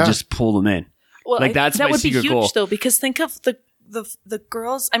that we can just pull them in. Well, that's that my would be secret huge, goal. though, because think of the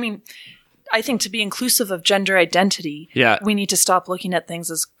girls. I mean, I think to be inclusive of gender identity, we need to stop looking at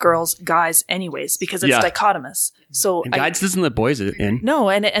things as girls, guys, anyways, because it's dichotomous. So and guides doesn't let boys in. No,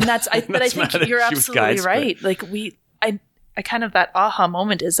 and that's. But I think you're absolutely guides, right. Like I kind of, that aha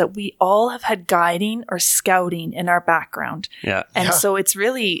moment is that we all have had guiding or scouting in our background. Yeah. And so it's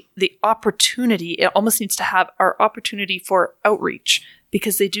really the opportunity. It almost needs to have our opportunity for outreach,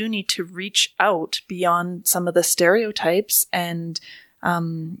 because they do need to reach out beyond some of the stereotypes and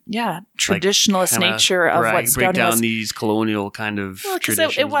traditionalist nature of what scouting break down was. these colonial kind of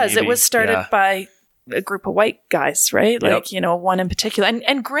traditions. It was started by a group of white guys, right? Like, you know, one in particular,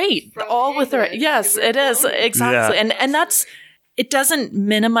 and great, From all with their, England. yes, it is, exactly. And that's, it doesn't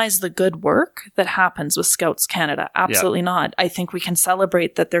minimize the good work that happens with Scouts Canada. Absolutely not. I think we can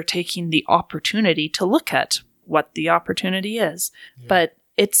celebrate that they're taking the opportunity to look at what the opportunity is. Yeah. But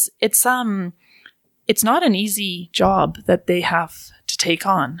it's not an easy job that they have to take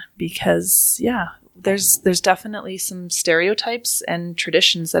on, because there's definitely some stereotypes and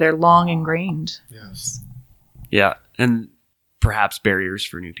traditions that are long ingrained. Yes. Yeah. And perhaps barriers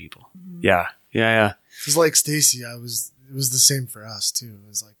for new people. Mm-hmm. Yeah. It's like Stacy, it was the same for us too. It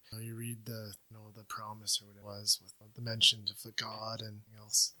was like, you read the promise or what it was with the mention of the God and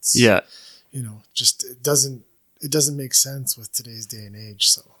else. Just it doesn't make sense with today's day and age.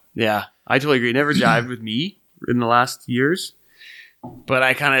 So yeah, I totally agree. It never jived with me in the last years, but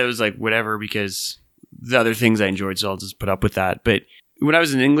I kind of was like, whatever, because the other things I enjoyed, so I'll just put up with that. But when I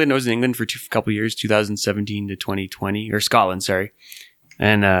was in England for a couple of years, 2017 to 2020, or Scotland, sorry.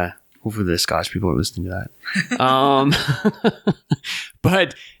 And hopefully the Scottish people are listening to that.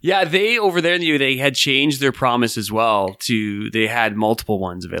 But yeah, they over there in the U, they had changed their promise as well they had multiple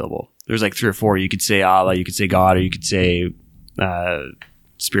ones available. There's like 3 or 4. You could say Allah, you could say God, or you could say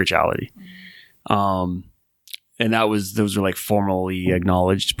spirituality. And those were like formally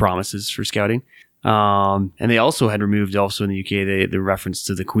acknowledged promises for scouting. And they also had removed in the UK, the reference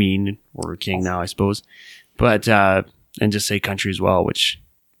to the Queen or King now, I suppose, but, and just say country as well, which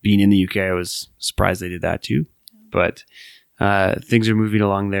being in the UK, I was surprised they did that too, but, things are moving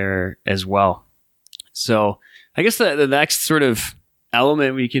along there as well. So I guess the next sort of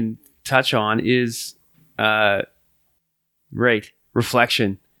element we can touch on is,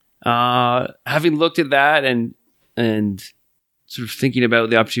 reflection. Having looked at that and sort of thinking about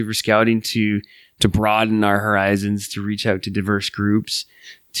the opportunity for scouting to broaden our horizons, to reach out to diverse groups,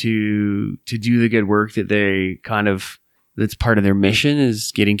 to do the good work that's part of their mission,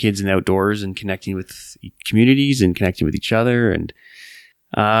 is getting kids in the outdoors and connecting with communities and connecting with each other. And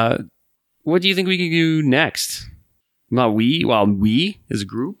what do you think we can do next? We as a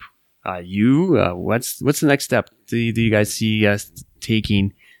group, what's the next step do you guys see us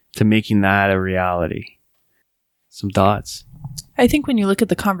taking to making that a reality? Some thoughts. I think when you look at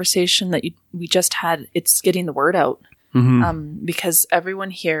the conversation that we just had, it's getting the word out. Mm-hmm. Because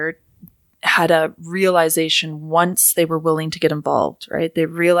everyone here had a realization once they were willing to get involved, right? They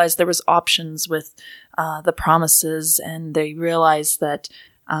realized there was options with the promises, and they realized that,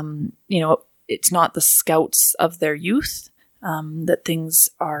 it's not the scouts of their youth, that things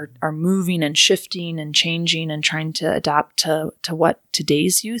are moving and shifting and changing and trying to adapt to what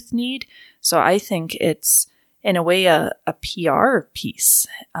today's youth need. So I think it's, in a way, a PR piece,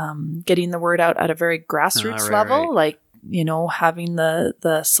 getting the word out at a very grassroots level, like, having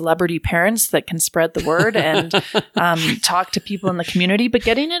the celebrity parents that can spread the word and talk to people in the community, but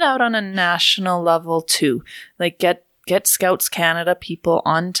getting it out on a national level too. Like get Scouts Canada people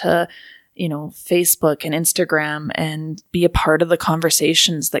onto, Facebook and Instagram, and be a part of the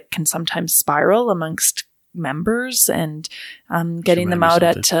conversations that can sometimes spiral amongst members and getting them out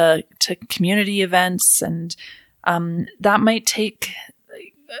at to community events, and that might take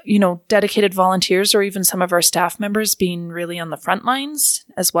dedicated volunteers or even some of our staff members being really on the front lines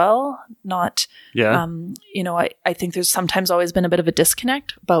as well. Not, I think there's sometimes always been a bit of a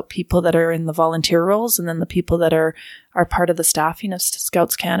disconnect about people that are in the volunteer roles and then the people that are part of the staffing of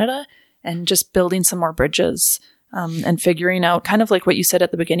Scouts Canada, and just building some more bridges and figuring out, kind of like what you said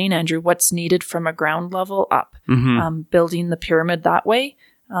at the beginning, Andrew, what's needed from a ground level up, building the pyramid that way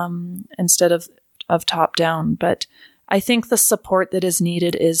instead of top down. But I think the support that is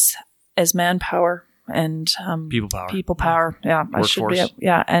needed is manpower and people power. Yeah, Workforce.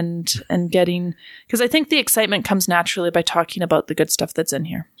 and getting, because I think the excitement comes naturally by talking about the good stuff that's in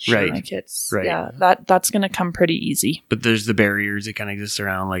here. Right. Like it's Right. Yeah, that's going to come pretty easy. But there's the barriers that kind of exist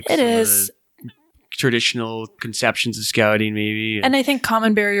around, like It some is. of the traditional conceptions of scouting, maybe. And I think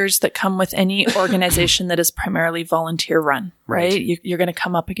common barriers that come with any organization that is primarily volunteer run, right? You're going to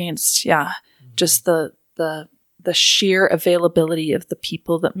come up against, just the sheer availability of the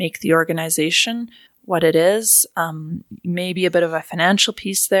people that make the organization what it is. Maybe a bit of a financial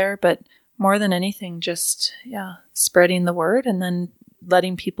piece there, but more than anything, just, spreading the word and then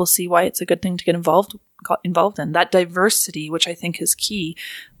letting people see why it's a good thing to get involved in. That diversity, which I think is key,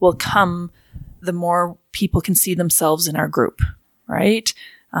 will come the more people can see themselves in our group, right?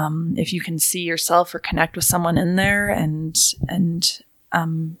 If you can see yourself or connect with someone in there, and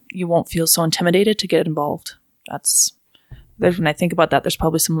you won't feel so intimidated to get involved. When I think about that, there's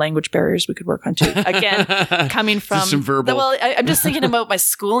probably some language barriers we could work on too. Again, coming from some verbal. I'm just thinking about my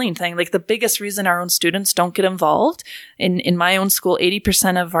schooling thing. Like, the biggest reason our own students don't get involved in my own school,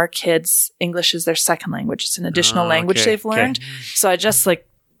 80% of our kids, English is their second language. It's an additional language they've learned. So I just,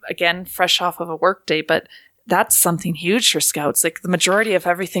 again, fresh off of a work day, but that's something huge for Scouts. Like, the majority of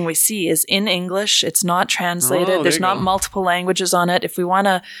everything we see is in English. It's not translated. There's not multiple languages on it. If we want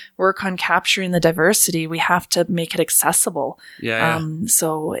to work on capturing the diversity, we have to make it accessible.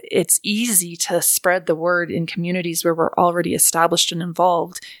 So it's easy to spread the word in communities where we're already established and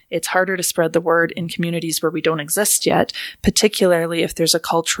involved. It's harder to spread the word in communities where we don't exist yet, particularly if there's a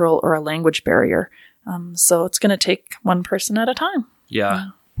cultural or a language barrier. So it's going to take one person at a time. Yeah.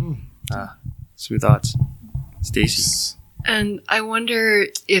 Smooth thoughts. Stacey. And I wonder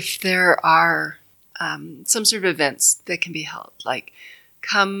if there are some sort of events that can be held, like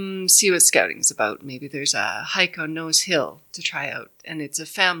come see what scouting is about. Maybe there's a hike on Nose Hill to try out, and it's a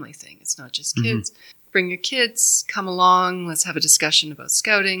family thing. It's not just kids. Bring your kids, come along. Let's have a discussion about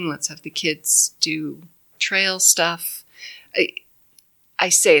scouting. Let's have the kids do trail stuff. I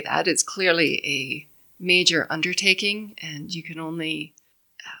say that it's clearly a major undertaking, and you can only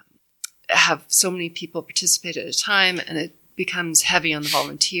have so many people participate at a time, and it becomes heavy on the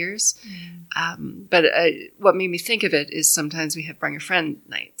volunteers. But what made me think of it is sometimes we have bring a friend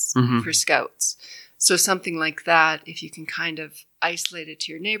nights for Scouts. So something like that, if you can kind of isolate it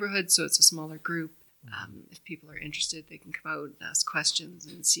to your neighborhood so it's a smaller group, if people are interested, they can come out and ask questions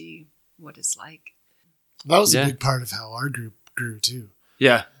and see what it's like. That was a big part of how our group grew too.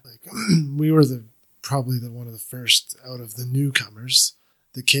 Yeah. Like, we were probably one of the first out of the newcomers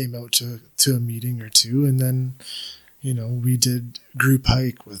that came out to a meeting or two, and then we did group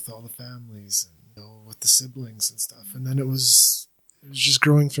hike with all the families and with the siblings and stuff, and then it was just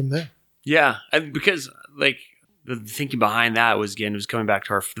growing from there. Yeah, because the thinking behind that was coming back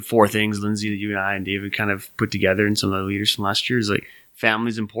to the four things Lindsay, you and I and David kind of put together, and some of the leaders from last year is like,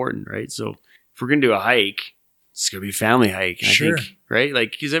 family's important, right? So if we're gonna do a hike, it's gonna be a family hike. Sure. I think, right?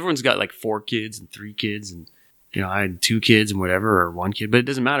 Like, because everyone's got 4 kids and 3 kids and. I had 2 kids and whatever, or 1 kid, but it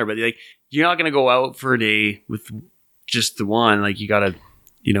doesn't matter. But you're not going to go out for a day with just the one. You got to,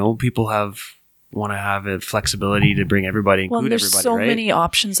 people want to have a flexibility to bring everybody, include everybody, right? There's so many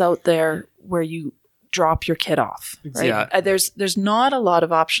options out there where you drop your kid off, right? Yeah. There's not a lot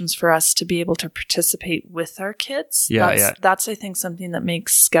of options for us to be able to participate with our kids. That's I think something that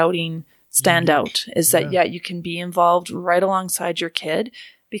makes scouting stand out, is that, you can be involved right alongside your kid,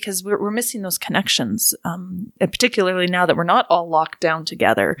 because we're missing those connections, and particularly now that we're not all locked down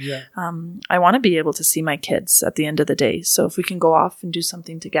together. I want to be able to see my kids at the end of the day. So if we can go off and do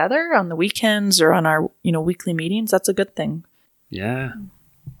something together on the weekends or on our weekly meetings, that's a good thing. Yeah,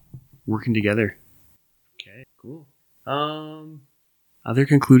 working together. Okay, cool. Other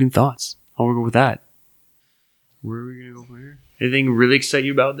concluding thoughts? How we go with that? Where are we gonna go from here? Anything really excite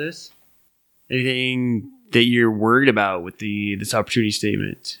you about this? Anything that you're worried about with this opportunity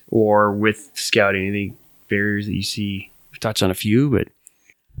statement or with scouting? Any barriers that you see? We've touched on a few, but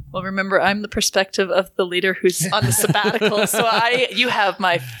Well, remember, I'm the perspective of the leader who's on the sabbatical, so you have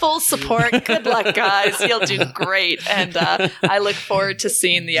my full support. Good luck, guys. You'll do great, and I look forward to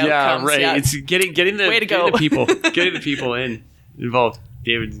seeing the outcomes. Yeah, right. Yeah. It's getting the Way to go. getting the people involved.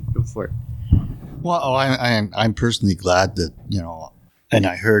 David, go for it. Well, I'm personally glad that, and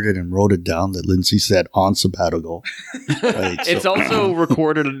I heard it and wrote it down that Lindsay said on sabbatical. Right? It's also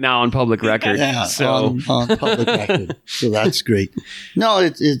recorded now on public record. Yeah, So on public record. So that's great. No,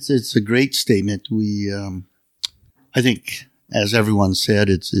 it's a great statement. I think, as everyone said,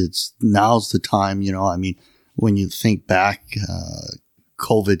 it's now's the time. When you think back,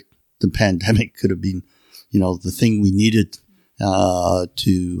 COVID, the pandemic could have been, the thing we needed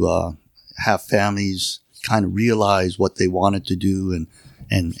to have families kind of realize what they wanted to do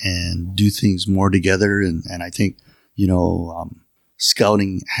and do things more together. And I think,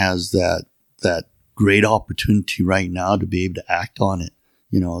 scouting has that great opportunity right now to be able to act on it.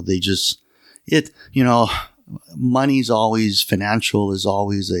 Financial is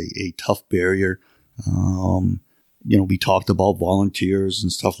always a tough barrier. We talked about volunteers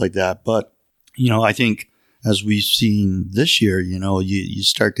and stuff like that, but, I think as we've seen this year, you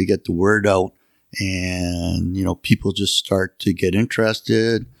start to get the word out and, people just start to get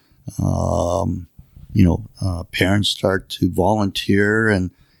interested. Parents start to volunteer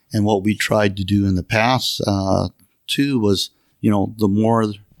and what we tried to do in the past, too, was, the more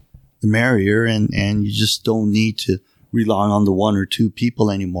the merrier and you just don't need to rely on the one or two people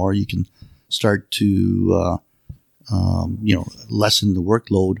anymore. You can start to, lessen the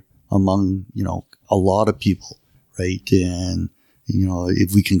workload among, a lot of people, right? And,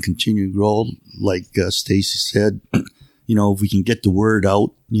 if we can continue to grow, like Stacy said, if we can get the word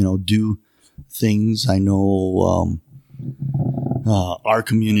out, do things. I know our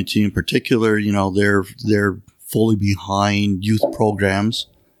community in particular, they're fully behind youth programs.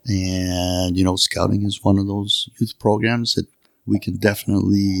 And, scouting is one of those youth programs that we can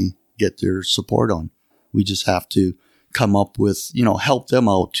definitely get their support on. We just have to come up with, help them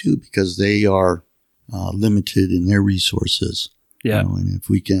out too, because they are limited in their resources. Yeah. And if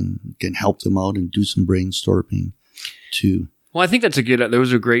we can help them out and do some brainstorming too. Well, I think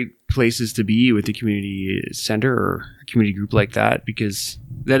those are great places to be with the community center or a community group like that, because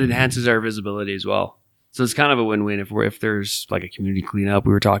that enhances our visibility as well. So it's kind of a win-win if there's like a community cleanup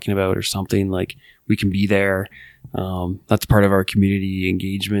we were talking about or something, like we can be there. That's part of our community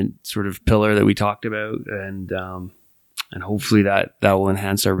engagement sort of pillar that we talked about. And hopefully that will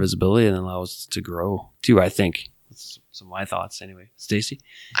enhance our visibility and allow us to grow too, I think. That's some of my thoughts anyway. Stacy?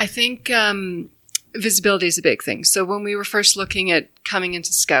 I think visibility is a big thing. So when we were first looking at coming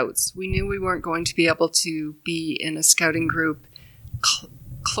into Scouts, we knew we weren't going to be able to be in a scouting group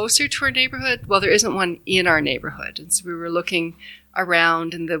closer to our neighborhood. Well, there isn't one in our neighborhood. And so we were looking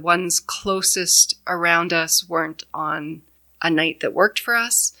around, and the ones closest around us weren't on a night that worked for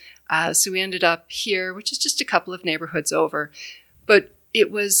us. So we ended up here, which is just a couple of neighborhoods over. But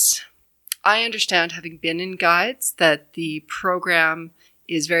I understand, having been in guides, that the program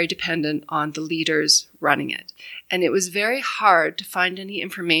is very dependent on the leaders running it. And it was very hard to find any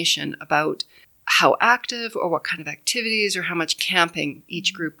information about how active or what kind of activities or how much camping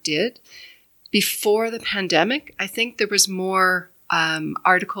each group did. Before the pandemic, I think there was more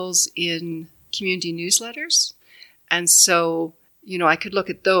articles in community newsletters. And so, I could look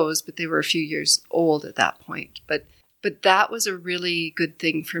at those, but they were a few years old at that point. But that was a really good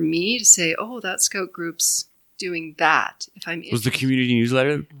thing for me to say, oh, that scout group's doing that. If I'm Was the community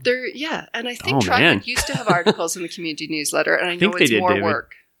newsletter? Yeah. And I think Tribeca used to have articles in the community newsletter, and I know it's more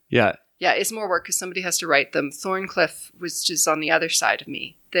work. Yeah. Yeah, it's more work because somebody has to write them. Thorncliffe was just on the other side of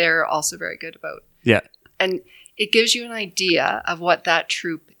me. They're also very good about. Yeah. And it gives you an idea of what that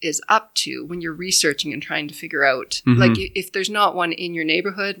troop is up to when you're researching and trying to figure out. Mm-hmm. Like if there's not one in your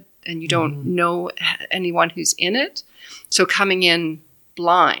neighborhood and you don't know anyone who's in it, so coming in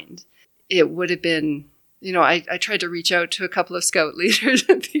blind, it would have been, I tried to reach out to a couple of scout leaders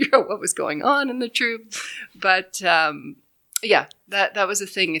and figure out what was going on in the troop. But yeah, that was a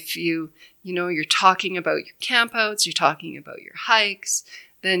thing. If you're talking about your campouts, you're talking about your hikes,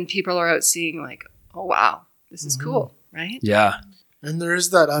 then people are out seeing like, oh, wow, this is cool, right? Yeah. And there is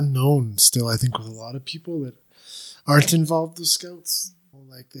that unknown still, I think, with a lot of people that aren't involved with Scouts.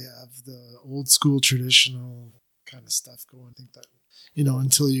 Like they have the old school traditional kind of stuff going. I think that,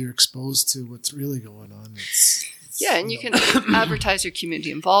 until you're exposed to what's really going on, it's yeah, and you can advertise your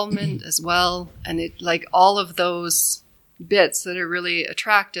community involvement as well. And it like all of those bits that are really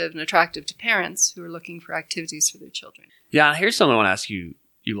attractive to parents who are looking for activities for their children. Yeah, here's something I want to ask you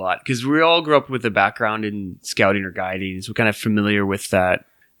a lot, because we all grew up with a background in scouting or guiding, so we're kind of familiar with that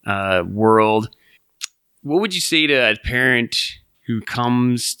world. What would you say to a parent who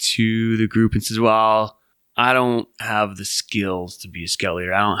comes to the group and says, well, I don't have the skills to be a scout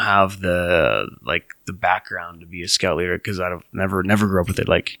leader. I don't have the background to be a scout leader because I never grew up with it.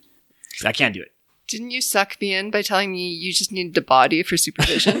 Like, I can't do it. Didn't you suck me in by telling me you just needed a body for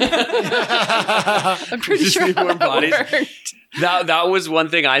supervision? I'm pretty Just sure need how more that bodies. worked. That was one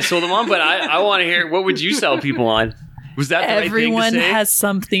thing I sold them on, but I want to hear, what would you sell people on? Was that the Everyone right thing to say? has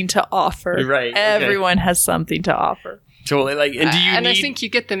something to offer. Right, okay. Everyone has something to offer. Totally. Like, and do you and need... I think you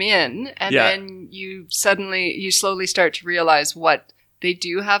get them in, and Yeah. then you slowly start to realize what they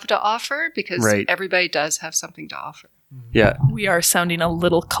do have to offer, because Right. everybody does have something to offer. yeah. We are sounding a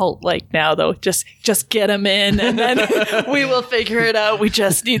little cult-like now, though. Just get them in, and then we will figure it out. We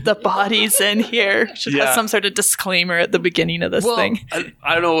just need the bodies in here. Should Yeah. have some sort of disclaimer at the beginning of this thing.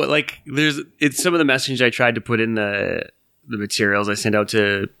 I don't know. Like, it's some of the message I tried to put in the materials I sent out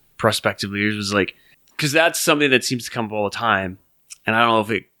to prospective leaders was like, because that's something that seems to come up all the time. And I don't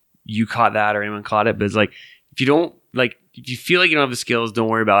know if you caught that or anyone caught it, but it's like, if you feel like you don't have the skills, don't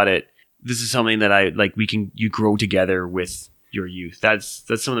worry about it. This is something that you grow together with your youth. That's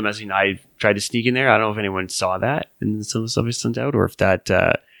some of the messaging I tried to sneak in there. I don't know if anyone saw that in some of the stuff I sent out, or if that,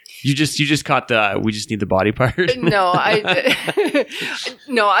 you just caught we just need the body part. No, I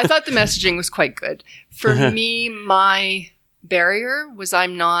thought the messaging was quite good. For me, my barrier was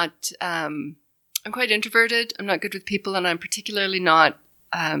I'm quite introverted. I'm not good with people, and I'm particularly not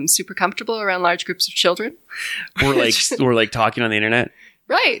super comfortable around large groups of children. or like talking on the internet.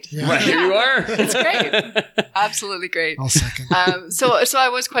 Right. Yeah. Right, here you are. It's great. Absolutely great. I'll second. So I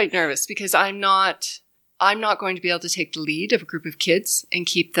was quite nervous because I'm not going to be able to take the lead of a group of kids and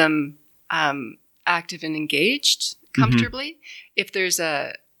keep them active and engaged comfortably. If there's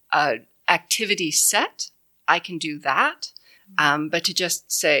a activity set, I can do that. But to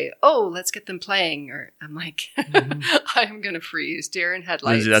just say, oh, let's get them playing, or I'm like, I'm going to freeze, deer in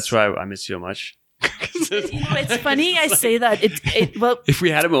headlights. Lindsay, that's why I miss you so much. It's funny I say that. Well, If we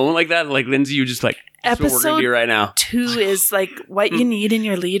had a moment like that, like Lindsay, you just like, that's what we're going to do right now. 2 is like what you need in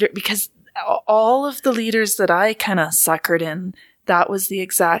your leader, because all of the leaders that I kind of suckered in, that was the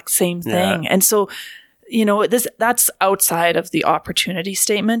exact same thing. And so, that's outside of the opportunity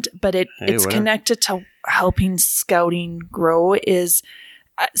statement, but it's whatever. connected to helping scouting grow. Is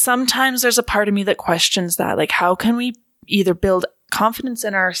sometimes there's a part of me that questions that, like, how can we either build confidence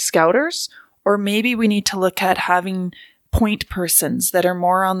in our scouters, or maybe we need to look at having point persons that are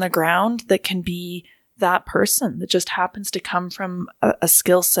more on the ground that can be that person that just happens to come from a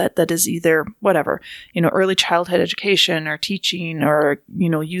skill set that is either whatever, early childhood education or teaching or,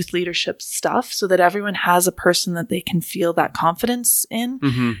 youth leadership stuff, so that everyone has a person that they can feel that confidence in.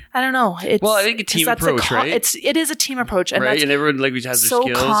 Mm-hmm. I don't know. Well, I think a team approach, right? It is a team approach. And right, that's and everyone has their so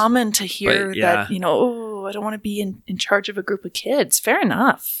skills. common to hear But, yeah. that, I don't want to be in charge of a group of kids. Fair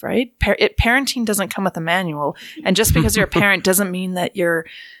enough, right? Parenting doesn't come with a manual. And just because you're a parent doesn't mean that you're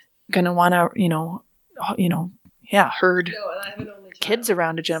going to want to, herd kids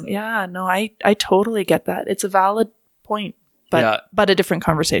around a gym. Yeah, no, I totally get that. It's a valid point, but a different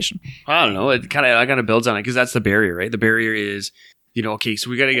conversation. I don't know. I kind of builds on it because that's the barrier, right? The barrier is, okay,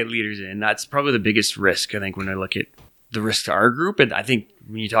 so we got to get leaders in. That's probably the biggest risk, I think, when I look at the risk to our group. And I think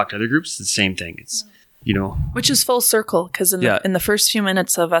when you talk to other groups, it's the same thing. It's, Which is full circle, because in the first few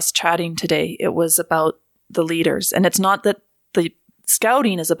minutes of us chatting today, it was about the leaders. And it's not that the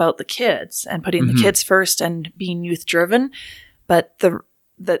scouting is about the kids and putting the kids first and being youth driven, but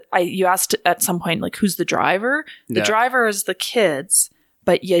you asked at some point, like, who's the driver? The driver is the kids,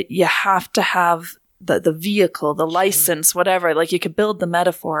 but you have to have the vehicle, the license, whatever. Like, you could build the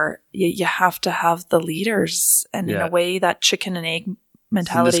metaphor. You have to have the leaders, and in a way, that chicken and egg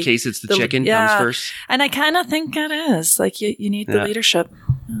mentality. In this case, it's the chicken comes first. And I kind of think it is. Like, you need the leadership.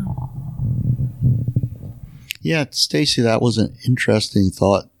 Yeah, Stacy, that was an interesting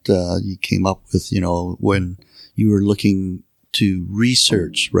thought you came up with, when you were looking to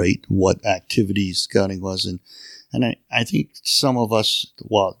research, right, what activity scouting was. And I think some of us,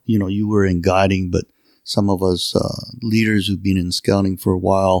 you were in guiding, but some of us leaders who've been in scouting for a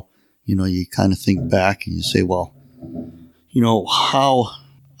while, you kind of think back and you say, well,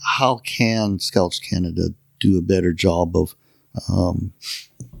 how can Scouts Canada do a better job of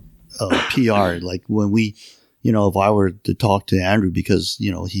PR? Like, when we, if I were to talk to Andrew, because,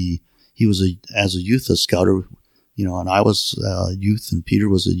 he was as a youth, a scouter, and I was a youth, and Peter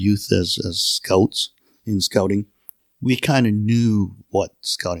was a youth as scouts in scouting. We kind of knew what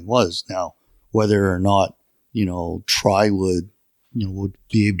scouting was. Now, whether or not, Tri would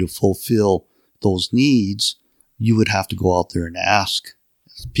be able to fulfill those needs, you would have to go out there and ask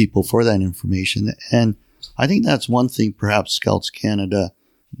people for that information. And I think that's one thing perhaps Scouts Canada,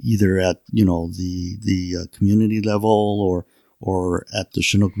 either at, the community level or at the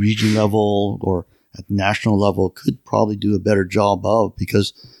Chinook region level or at the national level could probably do a better job of,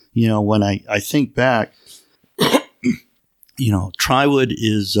 because, when I think back, Triwood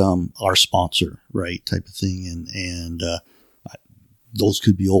is our sponsor, right, type of thing. And those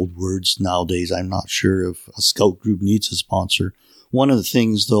could be old words nowadays. I'm not sure if a scout group needs a sponsor. One of the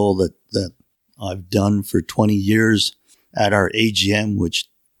things, though, that I've done for 20 years at our AGM, which,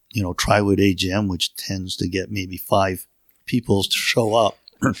 Triwood AGM, which tends to get maybe 5 people to show up,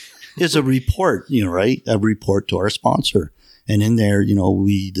 is a report, right? A report to our sponsor. And in there,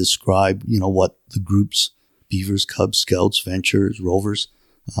 we describe, what the groups, Beavers, Cubs, Scouts, Ventures, Rovers,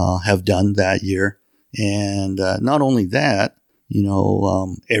 have done that year. And not only that,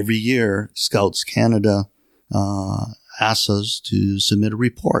 every year Scouts Canada asks us to submit a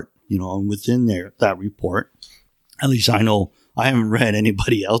report, and within that report, at least I know I haven't read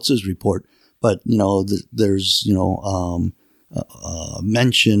anybody else's report, but, there's,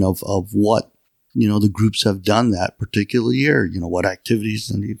 mention of what, the groups have done that particular year, what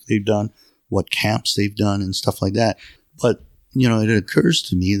activities they've done, what camps they've done and stuff like that. But, it occurs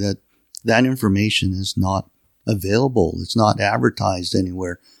to me that information is not available. It's not advertised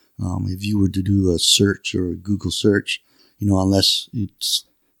anywhere. If you were to do a search or a Google search, unless it's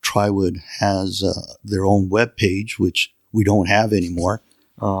Triwood has their own web page, which we don't have anymore,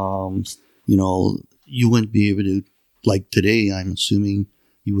 you wouldn't be able to, like today, I'm assuming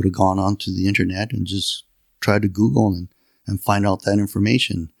you would have gone onto the internet and just tried to Google and find out that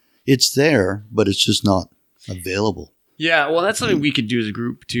information. It's there, but it's just not available. Yeah, well, that's something we could do as a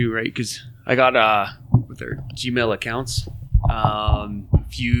group too, right? Because I got with their Gmail accounts.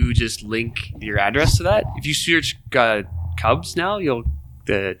 If you just link your address to that, if you search Cubs now,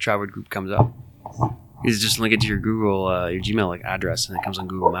 the Triwood group comes up. You just link it to your Google, your Gmail address, and it comes on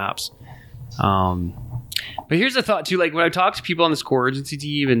Google Maps. But here's the thought too: like when I talk to people on this core urgency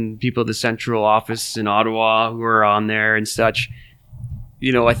team and people at the central office in Ottawa who are on there and such,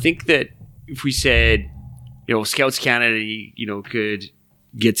 I think that if we said, Scouts Canada, could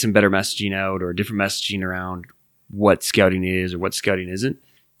get some better messaging out or different messaging around what scouting is or what scouting isn't.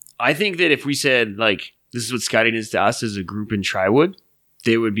 I think that if we said, like, this is what scouting is to us as a group in Triwood,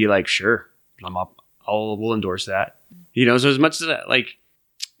 they would be like, sure, I'm up. We'll endorse that. So as much as that, like,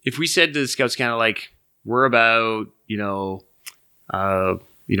 if we said to the Scouts Canada, like, we're about,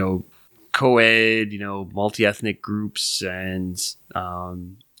 co-ed, multi-ethnic groups and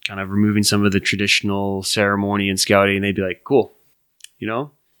kind of removing some of the traditional ceremony and scouting, they'd be like, cool,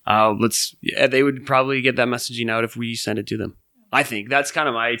 they would probably get that messaging out if we send it to them. I think that's kind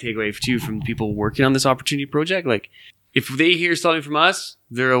of my takeaway too from people working on this opportunity project. Like, if they hear something from us,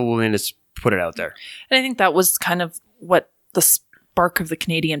 they're willing to put it out there. And I think that was kind of what the spark of the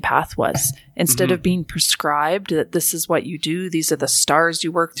Canadian Path was. Instead of being prescribed that this is what you do, these are the stars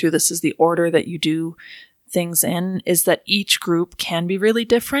you work through, this is the order that you do things in, is that each group can be really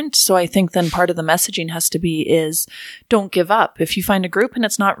different. So I think then part of the messaging has to be is don't give up. If you find a group and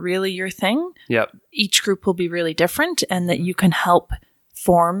it's not really your thing, each group will be really different, and that you can help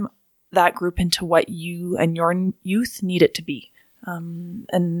form that group into what you and your youth need it to be.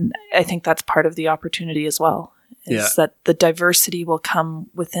 And I think that's part of the opportunity as well, is that the diversity will come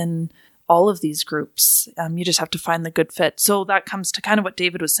within all of these groups. You just have to find the good fit. So that comes to kind of what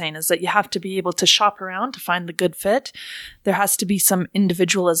David was saying, is that you have to be able to shop around to find the good fit. There has to be some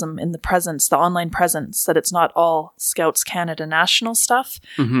individualism in the presence, the online presence, that it's not all Scouts Canada national stuff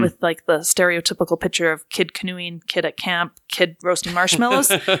with like the stereotypical picture of kid canoeing, kid at camp, kid roasting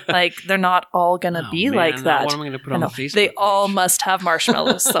marshmallows. Like, they're not all going to be like that. What am I going to put on the Facebook They page? all must have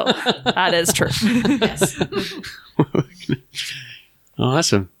marshmallows. So that is true. Yes.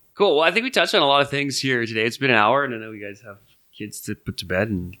 Awesome. Cool. Well, I think we touched on a lot of things here today. It's been an hour, and I know you guys have kids to put to bed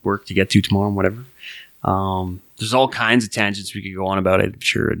and work to get to tomorrow and whatever. There's all kinds of tangents we could go on about, I'm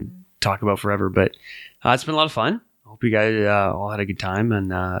sure, and talk about forever. But it's been a lot of fun. I hope you guys all had a good time.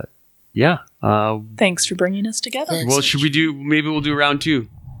 And Thanks for bringing us together. Thanks. well, maybe we'll do round 2.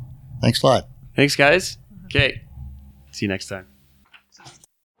 Thanks a lot. Thanks, guys. Okay. See you next time.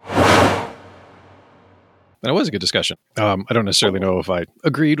 That was a good discussion. I don't necessarily know if I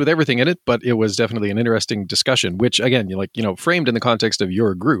agreed with everything in it, but it was definitely an interesting discussion, which again, framed in the context of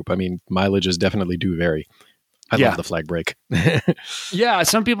your group. I mean, mileages definitely do vary. I love the flag break. Yeah,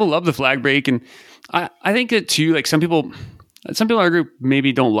 some people love the flag break, and I think that too, like some people in our group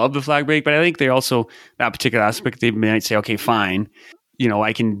maybe don't love the flag break, but I think they also, that particular aspect, they might say, okay, fine,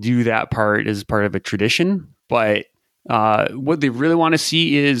 I can do that part as part of a tradition, but what they really want to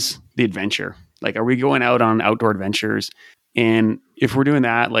see is the adventure. Like, are we going out on outdoor adventures? And if we're doing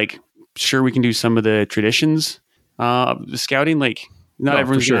that, like, sure, we can do some of the traditions of the scouting. Like, not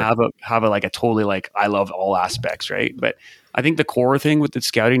everyone's going to have a like a totally like, I love all aspects, right? But I think the core thing with the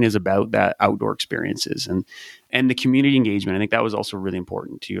scouting is about that outdoor experiences and the community engagement. I think that was also really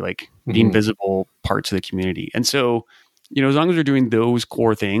important too, like being visible parts of the community. And so, as long as we're doing those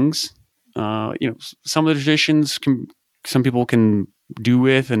core things, some of the traditions some people can do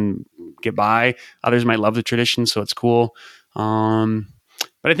with and get by. Others might love the tradition, so it's cool.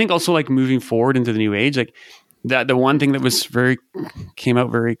 But I think also like moving forward into the new age, like that the one thing that came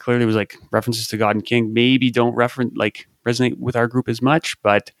out very clearly was like references to God and King maybe don't resonate with our group as much,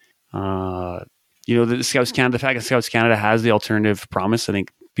 but the Scouts Canada, the fact that Scouts Canada has the alternative promise, I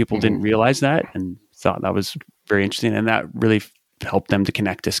think people didn't realize that and thought that was very interesting, and that really helped them to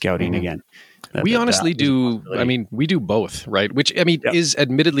connect to scouting again. We honestly do. I mean, we do both, right? Which is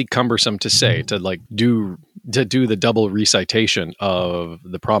admittedly cumbersome to say to do the double recitation of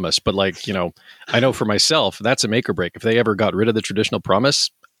the promise. But I know for myself, that's a make or break. If they ever got rid of the traditional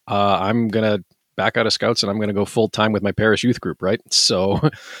promise, I'm gonna back out of Scouts and I'm gonna go full time with my parish youth group, right? So,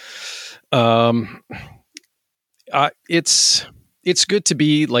 it's good to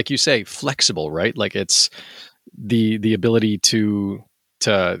be, like you say, flexible, right? Like it's the ability to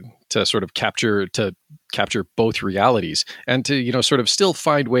sort of capture both realities and to sort of still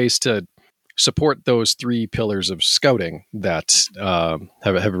find ways to support those three pillars of scouting that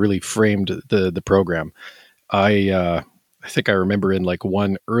have really framed the program. I think I remember in like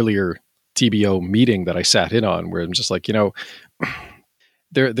one earlier TBO meeting that I sat in on where I'm just like,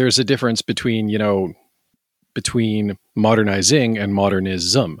 there's a difference between modernizing and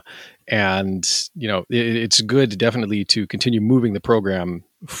modernism. And, it's good definitely to continue moving the program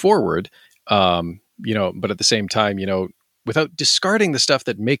forward, but at the same time, without discarding the stuff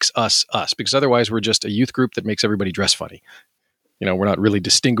that makes us us, because otherwise we're just a youth group that makes everybody dress funny. We're not really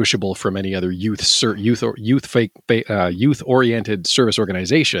distinguishable from any other youth-oriented service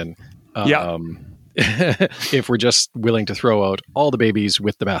organization. If we're just willing to throw out all the babies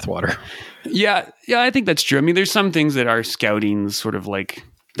with the bathwater. Yeah, I think that's true. I mean, there's some things that are scouting sort of like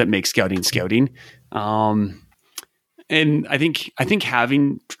that make scouting. And I think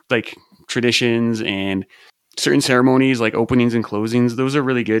having like traditions and certain ceremonies like openings and closings, those are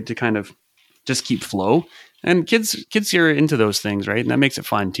really good to kind of just keep flow. And kids are into those things, right? And that makes it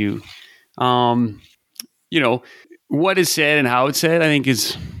fun too. What is said and how it's said, I think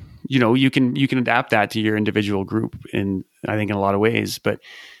is, you can adapt that to your individual group in a lot of ways. But,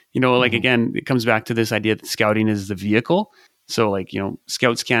 again, it comes back to this idea that scouting is the vehicle. So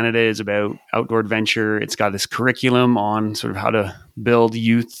Scouts Canada is about outdoor adventure. It's got this curriculum on sort of how to build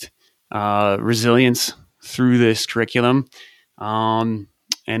youth resilience through this curriculum. And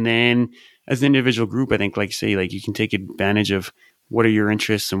then as an individual group, I think, like say, like you can take advantage of what are your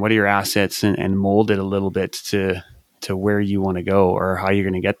interests and what are your assets and mold it a little bit to where you want to go or how you're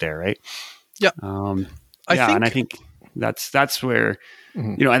going to get there. Right. Yeah. I think that's where,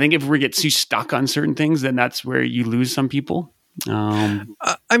 I think if we get too stuck on certain things, then that's where you lose some people. But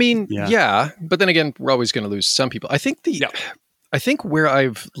then again, we're always going to lose some people. I think I think where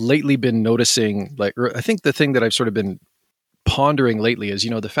I've lately been noticing, I think the thing that I've sort of been pondering lately is,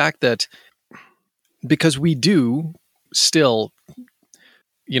 the fact that because we do still,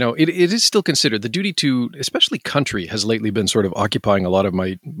 it is still considered the duty to, especially country, has lately been sort of occupying a lot of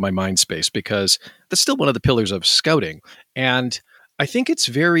my mind space because that's still one of the pillars of scouting. And I think it's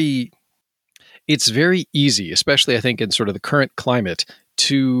very easy, especially I think in sort of the current climate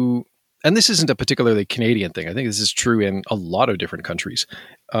to, and this isn't a particularly Canadian thing. I think this is true in a lot of different countries.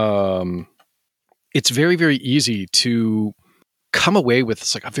 It's very, very easy to come away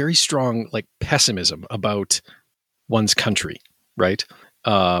with like a very strong like pessimism about one's country, right?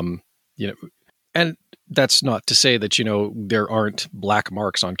 And that's not to say that, there aren't black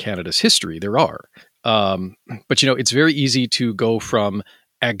marks on Canada's history. There are. But, it's very easy to go from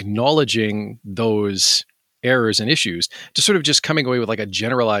acknowledging those errors and issues to sort of just coming away with like a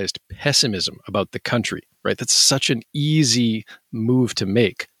generalized pessimism about the country, right? That's such an easy move to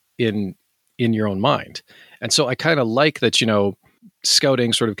make in your own mind. And so I kind of like that,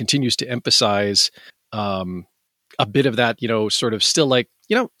 scouting sort of continues to emphasize a bit of that, sort of still like,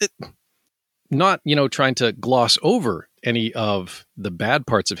 not, trying to gloss over any of the bad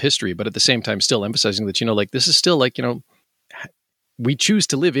parts of history, but at the same time still emphasizing that, like this is still like, we choose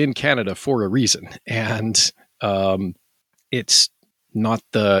to live in Canada for a reason. And it's not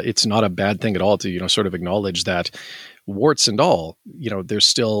a bad thing at all to, sort of acknowledge that warts and all, there's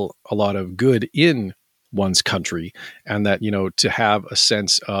still a lot of good in one's country, and that, to have a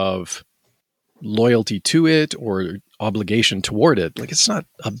sense of loyalty to it or obligation toward it, like, it's not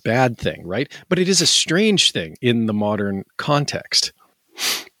a bad thing, right? But it is a strange thing in the modern context.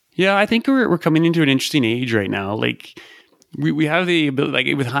 Yeah, I think we're coming into an interesting age right now. Like, we have the ability,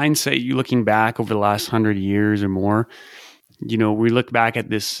 like, with hindsight, you looking back over the last 100 years or more, we look back at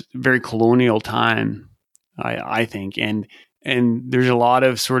this very colonial time, I think, and there's a lot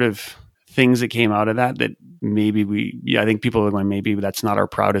of sort of things that came out of that maybe I think people are going, maybe that's not our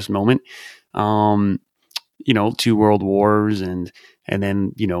proudest moment. 2 world wars and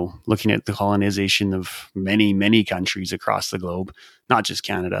then, looking at the colonization of many, many countries across the globe, not just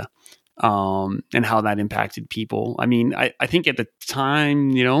Canada, and how that impacted people. I mean, I think at the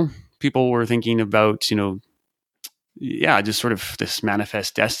time, people were thinking about, just sort of this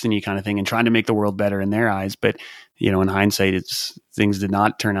manifest destiny kind of thing and trying to make the world better in their eyes. But, in hindsight, things did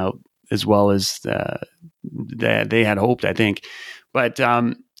not turn out as well as they had hoped, I think. But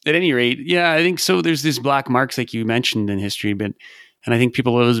at any rate, yeah, I think so. There's these black marks, like you mentioned, in history, and I think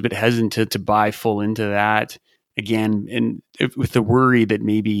people are a little bit hesitant to buy full into that again, and with the worry that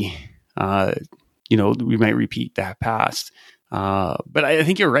maybe, we might repeat that past. But I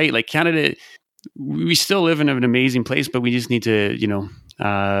think you're right. Like, Canada, we still live in an amazing place, but we just need to,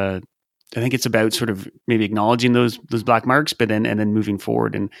 I think it's about sort of maybe acknowledging those black marks, but then moving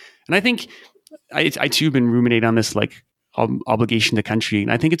forward. And I think I too been ruminating on this, like, obligation to country,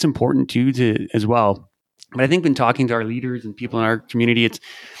 and I think it's important too as well. But I think when talking to our leaders and people in our community, it's,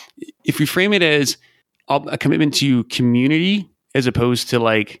 if we frame it as a commitment to community as opposed to,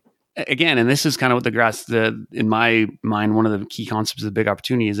 like, again, and this is kind of what in my mind, one of the key concepts of the big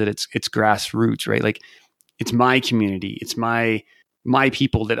opportunity is that it's grassroots, right? Like, it's my community, it's my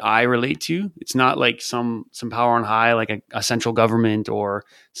people that I relate to. It's not like some power on high, like a central government or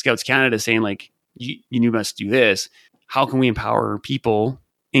Scouts Canada saying, like, you must do this. How can we empower people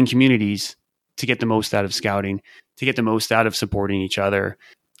in communities to get the most out of scouting, to get the most out of supporting each other?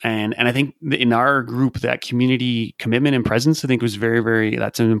 And I think in our group, that community commitment and presence, I think, was very, very,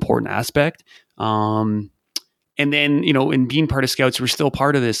 that's an important aspect. And then, in being part of Scouts, we're still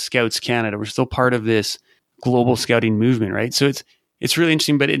part of this Scouts Canada. We're still part of this global scouting movement, right? So it's really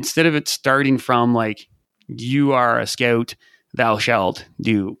interesting, but instead of it starting from, like, you are a Scout, thou shalt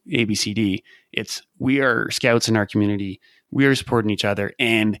do A, B, C, D, it's, we are Scouts in our community. We are supporting each other.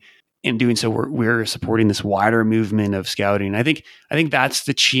 And in doing so, we're supporting this wider movement of scouting. I think that's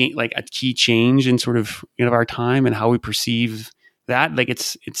the like a key change in sort of, our time and how we perceive that. Like,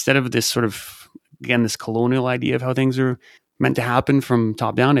 it's, instead of this sort of, again, this colonial idea of how things are meant to happen from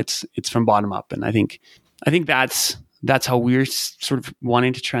top down, it's from bottom up. And I think that's how we're sort of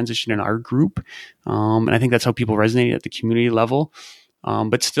wanting to transition in our group. And I think that's how people resonate at the community level,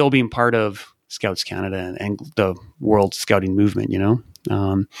 but still being part of Scouts Canada and the world scouting movement,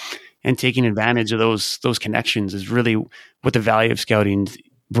 and taking advantage of those connections is really what the value of scouting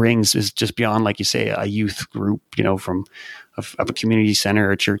brings, is just beyond, like you say, a youth group, from a community center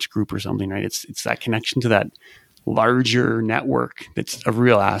or a church group or something, right? It's that connection to that larger network that's a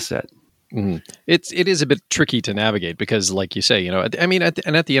real asset. Mm-hmm. It is a bit tricky to navigate because, like you say, at the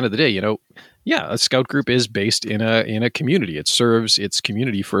end of the day, a scout group is based in a community. It serves its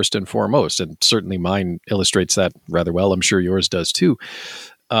community first and foremost, and certainly mine illustrates that rather well. I'm sure yours does too.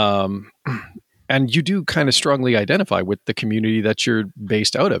 And you do kind of strongly identify with the community that you're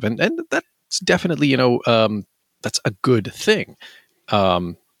based out of, and that's definitely that's a good thing.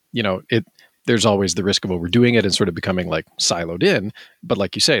 There's always the risk of overdoing it and sort of becoming, like, siloed in. But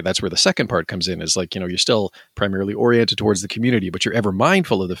like you say, that's where the second part comes in, is, like, you're still primarily oriented towards the community, but you're ever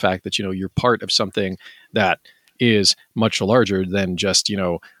mindful of the fact that, you're part of something that is much larger than just,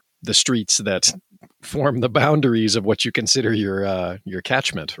 the streets that form the boundaries of what you consider your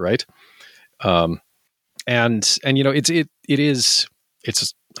catchment, right? It's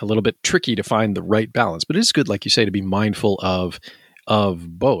a little bit tricky to find the right balance, but it is good, like you say, to be mindful of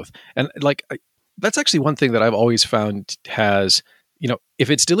both. And, like, that's actually one thing that I've always found has, if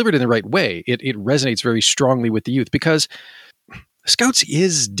it's delivered in the right way, it resonates very strongly with the youth, because Scouts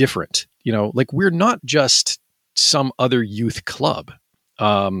is different. Like, we're not just some other youth club.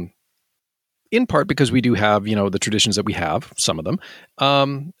 In part because we do have, the traditions that we have, some of them.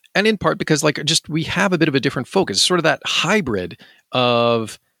 And in part because, like, just we have a bit of a different focus, sort of that hybrid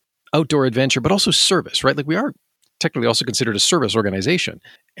of outdoor adventure, but also service, right? Like, we are technically also considered a service organization.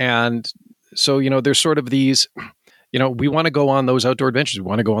 And so, there's sort of these, we want to go on those outdoor adventures. We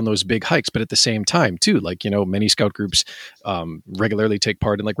want to go on those big hikes, but at the same time too, like, many scout groups regularly take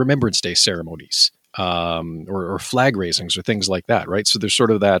part in, like, Remembrance Day ceremonies or flag raisings or things like that, right? So there's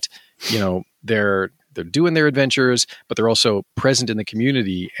sort of that, they're they're doing their adventures, but they're also present in the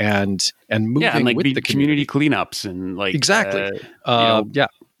community and moving and like with the community. cleanups and like Exactly.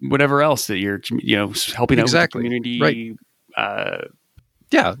 whatever else that you're helping out with the community. Right.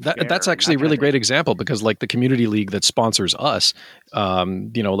 That's actually a really great example because like the community league that sponsors us,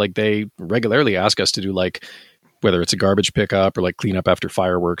 like they regularly ask us to do like whether it's a garbage pickup or like clean up after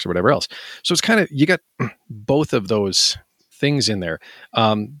fireworks or whatever else. So it's kind of, you got both of those things in there.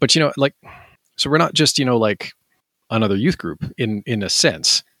 But so we're not just, like another youth group in a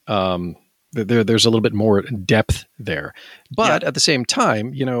sense. There's a little bit more depth there, but at the same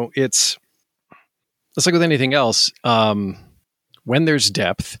time, it's like with anything else. When there's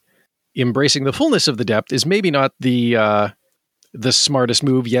depth, embracing the fullness of the depth is maybe not the smartest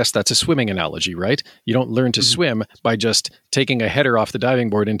move. Yes, that's a swimming analogy, right? You don't learn to swim by just taking a header off the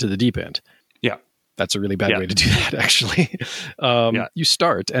diving board into the deep end. Yeah. That's a really bad way to do that, actually. You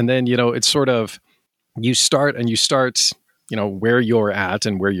start, and then, it's sort of, you start where you're at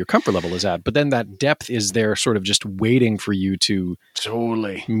and where your comfort level is at. But then that depth is there sort of just waiting for you to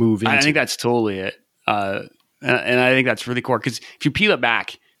move into. I think that's totally it. And I think that's really core because if you peel it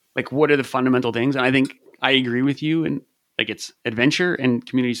back, like what are the fundamental things? And I think I agree with you. And like it's adventure and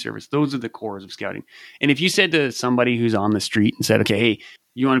community service. Those are the cores of scouting. And if you said to somebody who's on the street and said, okay, hey,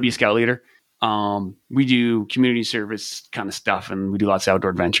 you want to be a scout leader? We do community service kind of stuff and we do lots of outdoor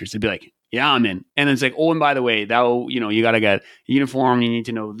adventures. They'd be like, yeah, I'm in. And it's like, oh, and by the way, you got to get a uniform. You need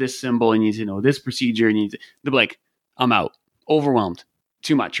to know this symbol. You need to know this procedure. They'll be like, I'm out. Overwhelmed.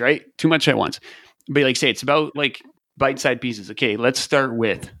 Too much, right? Too much at once. But like say it's about like bite-sized pieces. Okay, let's start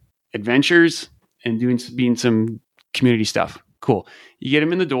with adventures and being some community stuff. Cool. You get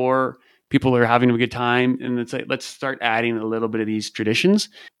them in the door. People are having a good time, and it's like let's start adding a little bit of these traditions.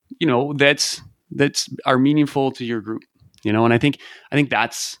 That's are meaningful to your group. And I think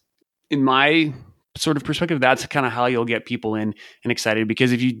that's in my sort of perspective. That's kind of how you'll get people in and excited.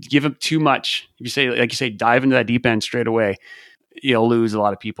 Because if you give them too much, if you say like you say dive into that deep end straight away, you'll lose a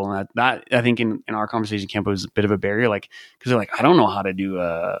lot of people. And that I think in our conversation camp was a bit of a barrier, like, cause they're like, I don't know how to do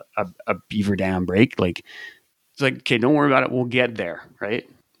a beaver dam break. Like, it's like, okay, don't worry about it. We'll get there. Right.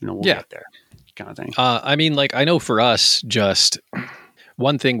 We'll get there kind of thing. I mean, like, I know for us, just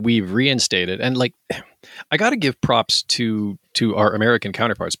one thing we've reinstated, and like, I got to give props to our American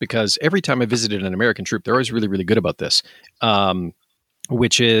counterparts, because every time I visited an American troop, they're always really, really good about this.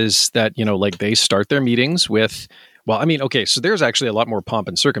 Which is that, like they start their meetings with, well, I mean, okay, so there's actually a lot more pomp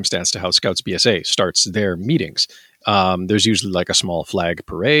and circumstance to how Scouts BSA starts their meetings. There's usually like a small flag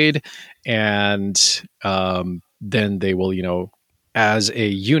parade, and then they will, as a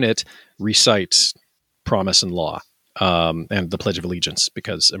unit, recite promise and law and the Pledge of Allegiance,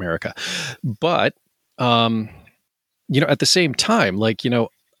 because America. But, at the same time, like,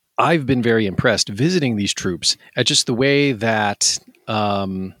 I've been very impressed visiting these troops at just the way that,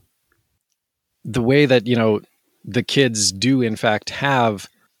 the kids do in fact have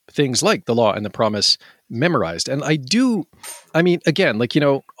things like the law and the promise memorized. And again, like,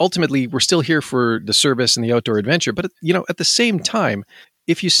 ultimately we're still here for the service and the outdoor adventure, but at the same time,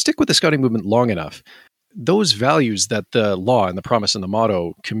 if you stick with the scouting movement long enough, those values that the law and the promise and the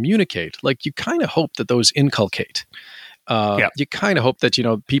motto communicate, like you kind of hope that those inculcate. You kind of hope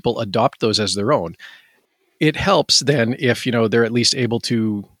that, people adopt those as their own. It helps then if, they're at least able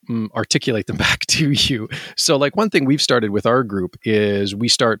to articulate them back to you. So like one thing we've started with our group is we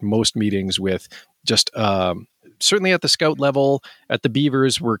start most meetings with just certainly at the scout level. At the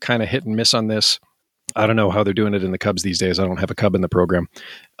Beavers, we're kind of hit and miss on this. I don't know how they're doing it in the Cubs these days. I don't have a Cub in the program.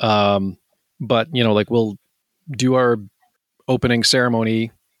 But, like we'll do our opening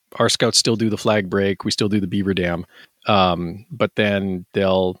ceremony. Our scouts still do the flag break. We still do the beaver dam. But then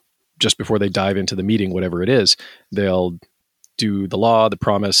they'll, just before they dive into the meeting, whatever it is, they'll do the law, the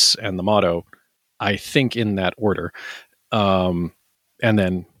promise, and the motto, I think in that order. And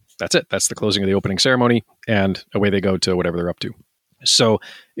then that's it. That's the closing of the opening ceremony, and away they go to whatever they're up to. So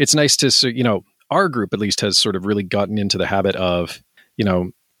it's nice to, our group at least has sort of really gotten into the habit of,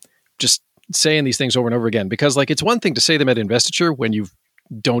 just saying these things over and over again, because like, it's one thing to say them at investiture when you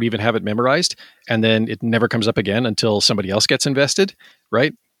don't even have it memorized, and then it never comes up again until somebody else gets invested,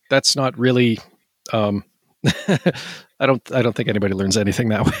 right? That's not really, I don't think anybody learns anything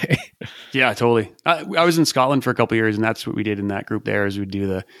that way. Yeah, totally. I was in Scotland for a couple of years, and that's what we did in that group there, is we'd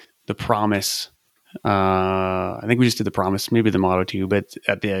do the promise. I think we just did the promise, maybe the motto too, but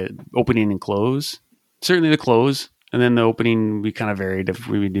at the opening and close, certainly the close, and then the opening, we kind of varied if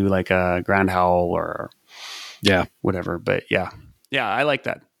we would do like a grand howl or whatever. But yeah, I like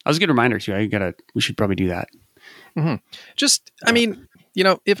that. That was a good reminder too. We should probably do that. Mm-hmm. Just, I mean,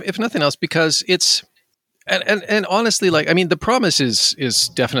 if nothing else, because it's And honestly, like, I mean, the promise is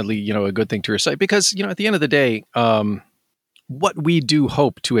definitely, you know, a good thing to recite because, you know, at the end of the day, what we do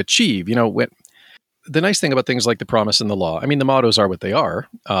hope to achieve, you know, the nice thing about things like the promise and the law, I mean, the mottos are what they are.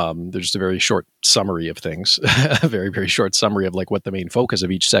 There's just a very short summary of things, a very, very short summary of like what the main focus of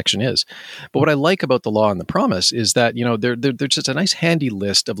each section is. But what I like about the law and the promise is that, you know, they're just a nice handy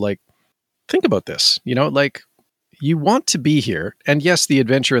list of like, think about this, you know, like you want to be here. And yes, the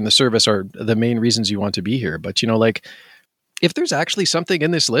adventure and the service are the main reasons you want to be here. But, you know, like if there's actually something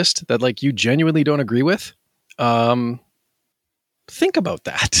in this list that like you genuinely don't agree with, think about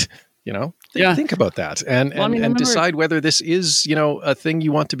that. You know, think about that and decide whether this is, you know, a thing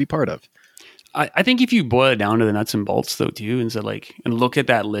you want to be part of. I think if you boil it down to the nuts and bolts though, too, and so like, and look at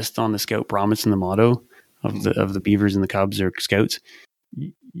that list on the Scout Promise and the motto of the Beavers and the Cubs or Scouts,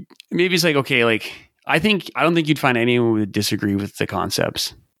 maybe it's like, okay, like, I don't think you'd find anyone who would disagree with the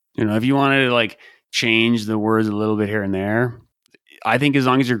concepts. You know, if you wanted to like change the words a little bit here and there, I think as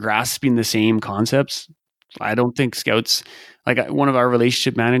long as you're grasping the same concepts, I don't think Scouts, like one of our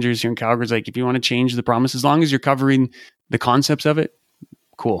relationship managers here in Calgary is like, if you want to change the promise, as long as you're covering the concepts of it,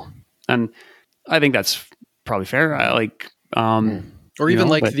 cool. And I think that's probably fair. I like, or even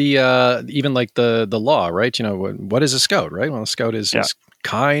like the law, right? You know, what is a Scout, right? Well, a Scout is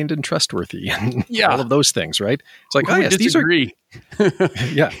kind and trustworthy and all of those things, right? It's like, yes, disagree. These are,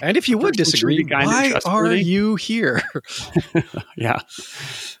 yeah. And if you would disagree, why are you here? Yeah.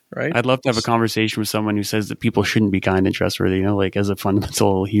 Right. I'd love to have a conversation with someone who says that people shouldn't be kind and trustworthy, you know, like as a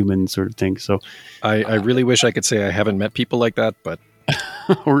fundamental human sort of thing. So I really wish I could say I haven't met people like that, but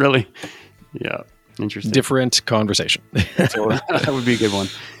really? Yeah. Interesting. Different conversation. So that would be a good one.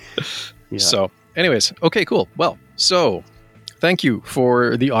 Yeah. So anyways, okay, cool. Well, so thank you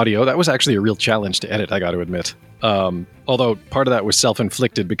for the audio. That was actually a real challenge to edit, I got to admit. Although part of that was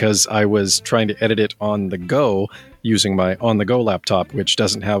self-inflicted because I was trying to edit it on the go using my on-the-go laptop, which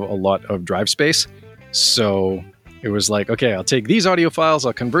doesn't have a lot of drive space. So it was like, okay, I'll take these audio files,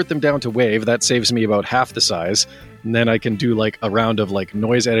 I'll convert them down to WAV. That saves me about half the size. And then I can do like a round of like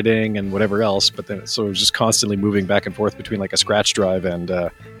noise editing and whatever else. But then so it was just constantly moving back and forth between like a scratch drive and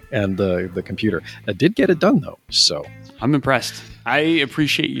the computer. I did get it done though. So I'm impressed. I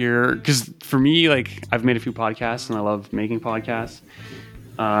appreciate because for me, like I've made a few podcasts and I love making podcasts.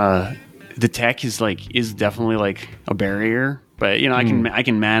 The tech is definitely like a barrier, but you know, I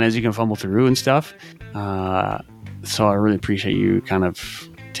can manage, you can fumble through and stuff. So I really appreciate you kind of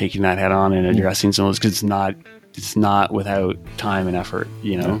taking that head on and addressing some of those, because it's not without time and effort,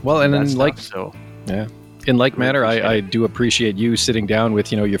 you know? Well, and then in like manner, I do appreciate you sitting down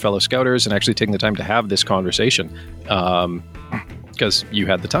with, you know, your fellow Scouters and actually taking the time to have this conversation, because you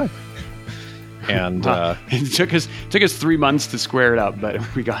had the time. And it took us 3 months to square it up,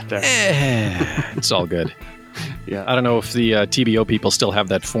 but we got there. It's all good. Yeah. I don't know if the TBO people still have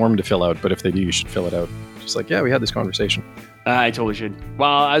that form to fill out, but if they do, you should fill it out. Just like, yeah, we had this conversation. I totally should. Well,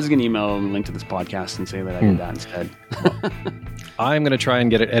 I was going to email a link to this podcast and say that I did that instead. I'm going to try and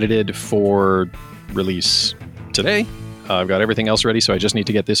get it edited for release today. I've got everything else ready, so I just need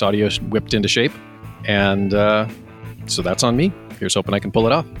to get this audio whipped into shape. And so that's on me. Here's hoping I can pull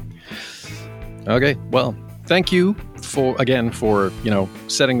it off. Okay, well, thank you for you know,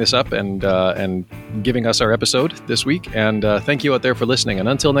 setting this up and giving us our episode this week. And thank you out there for listening. And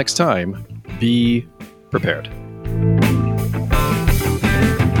until next time, be prepared.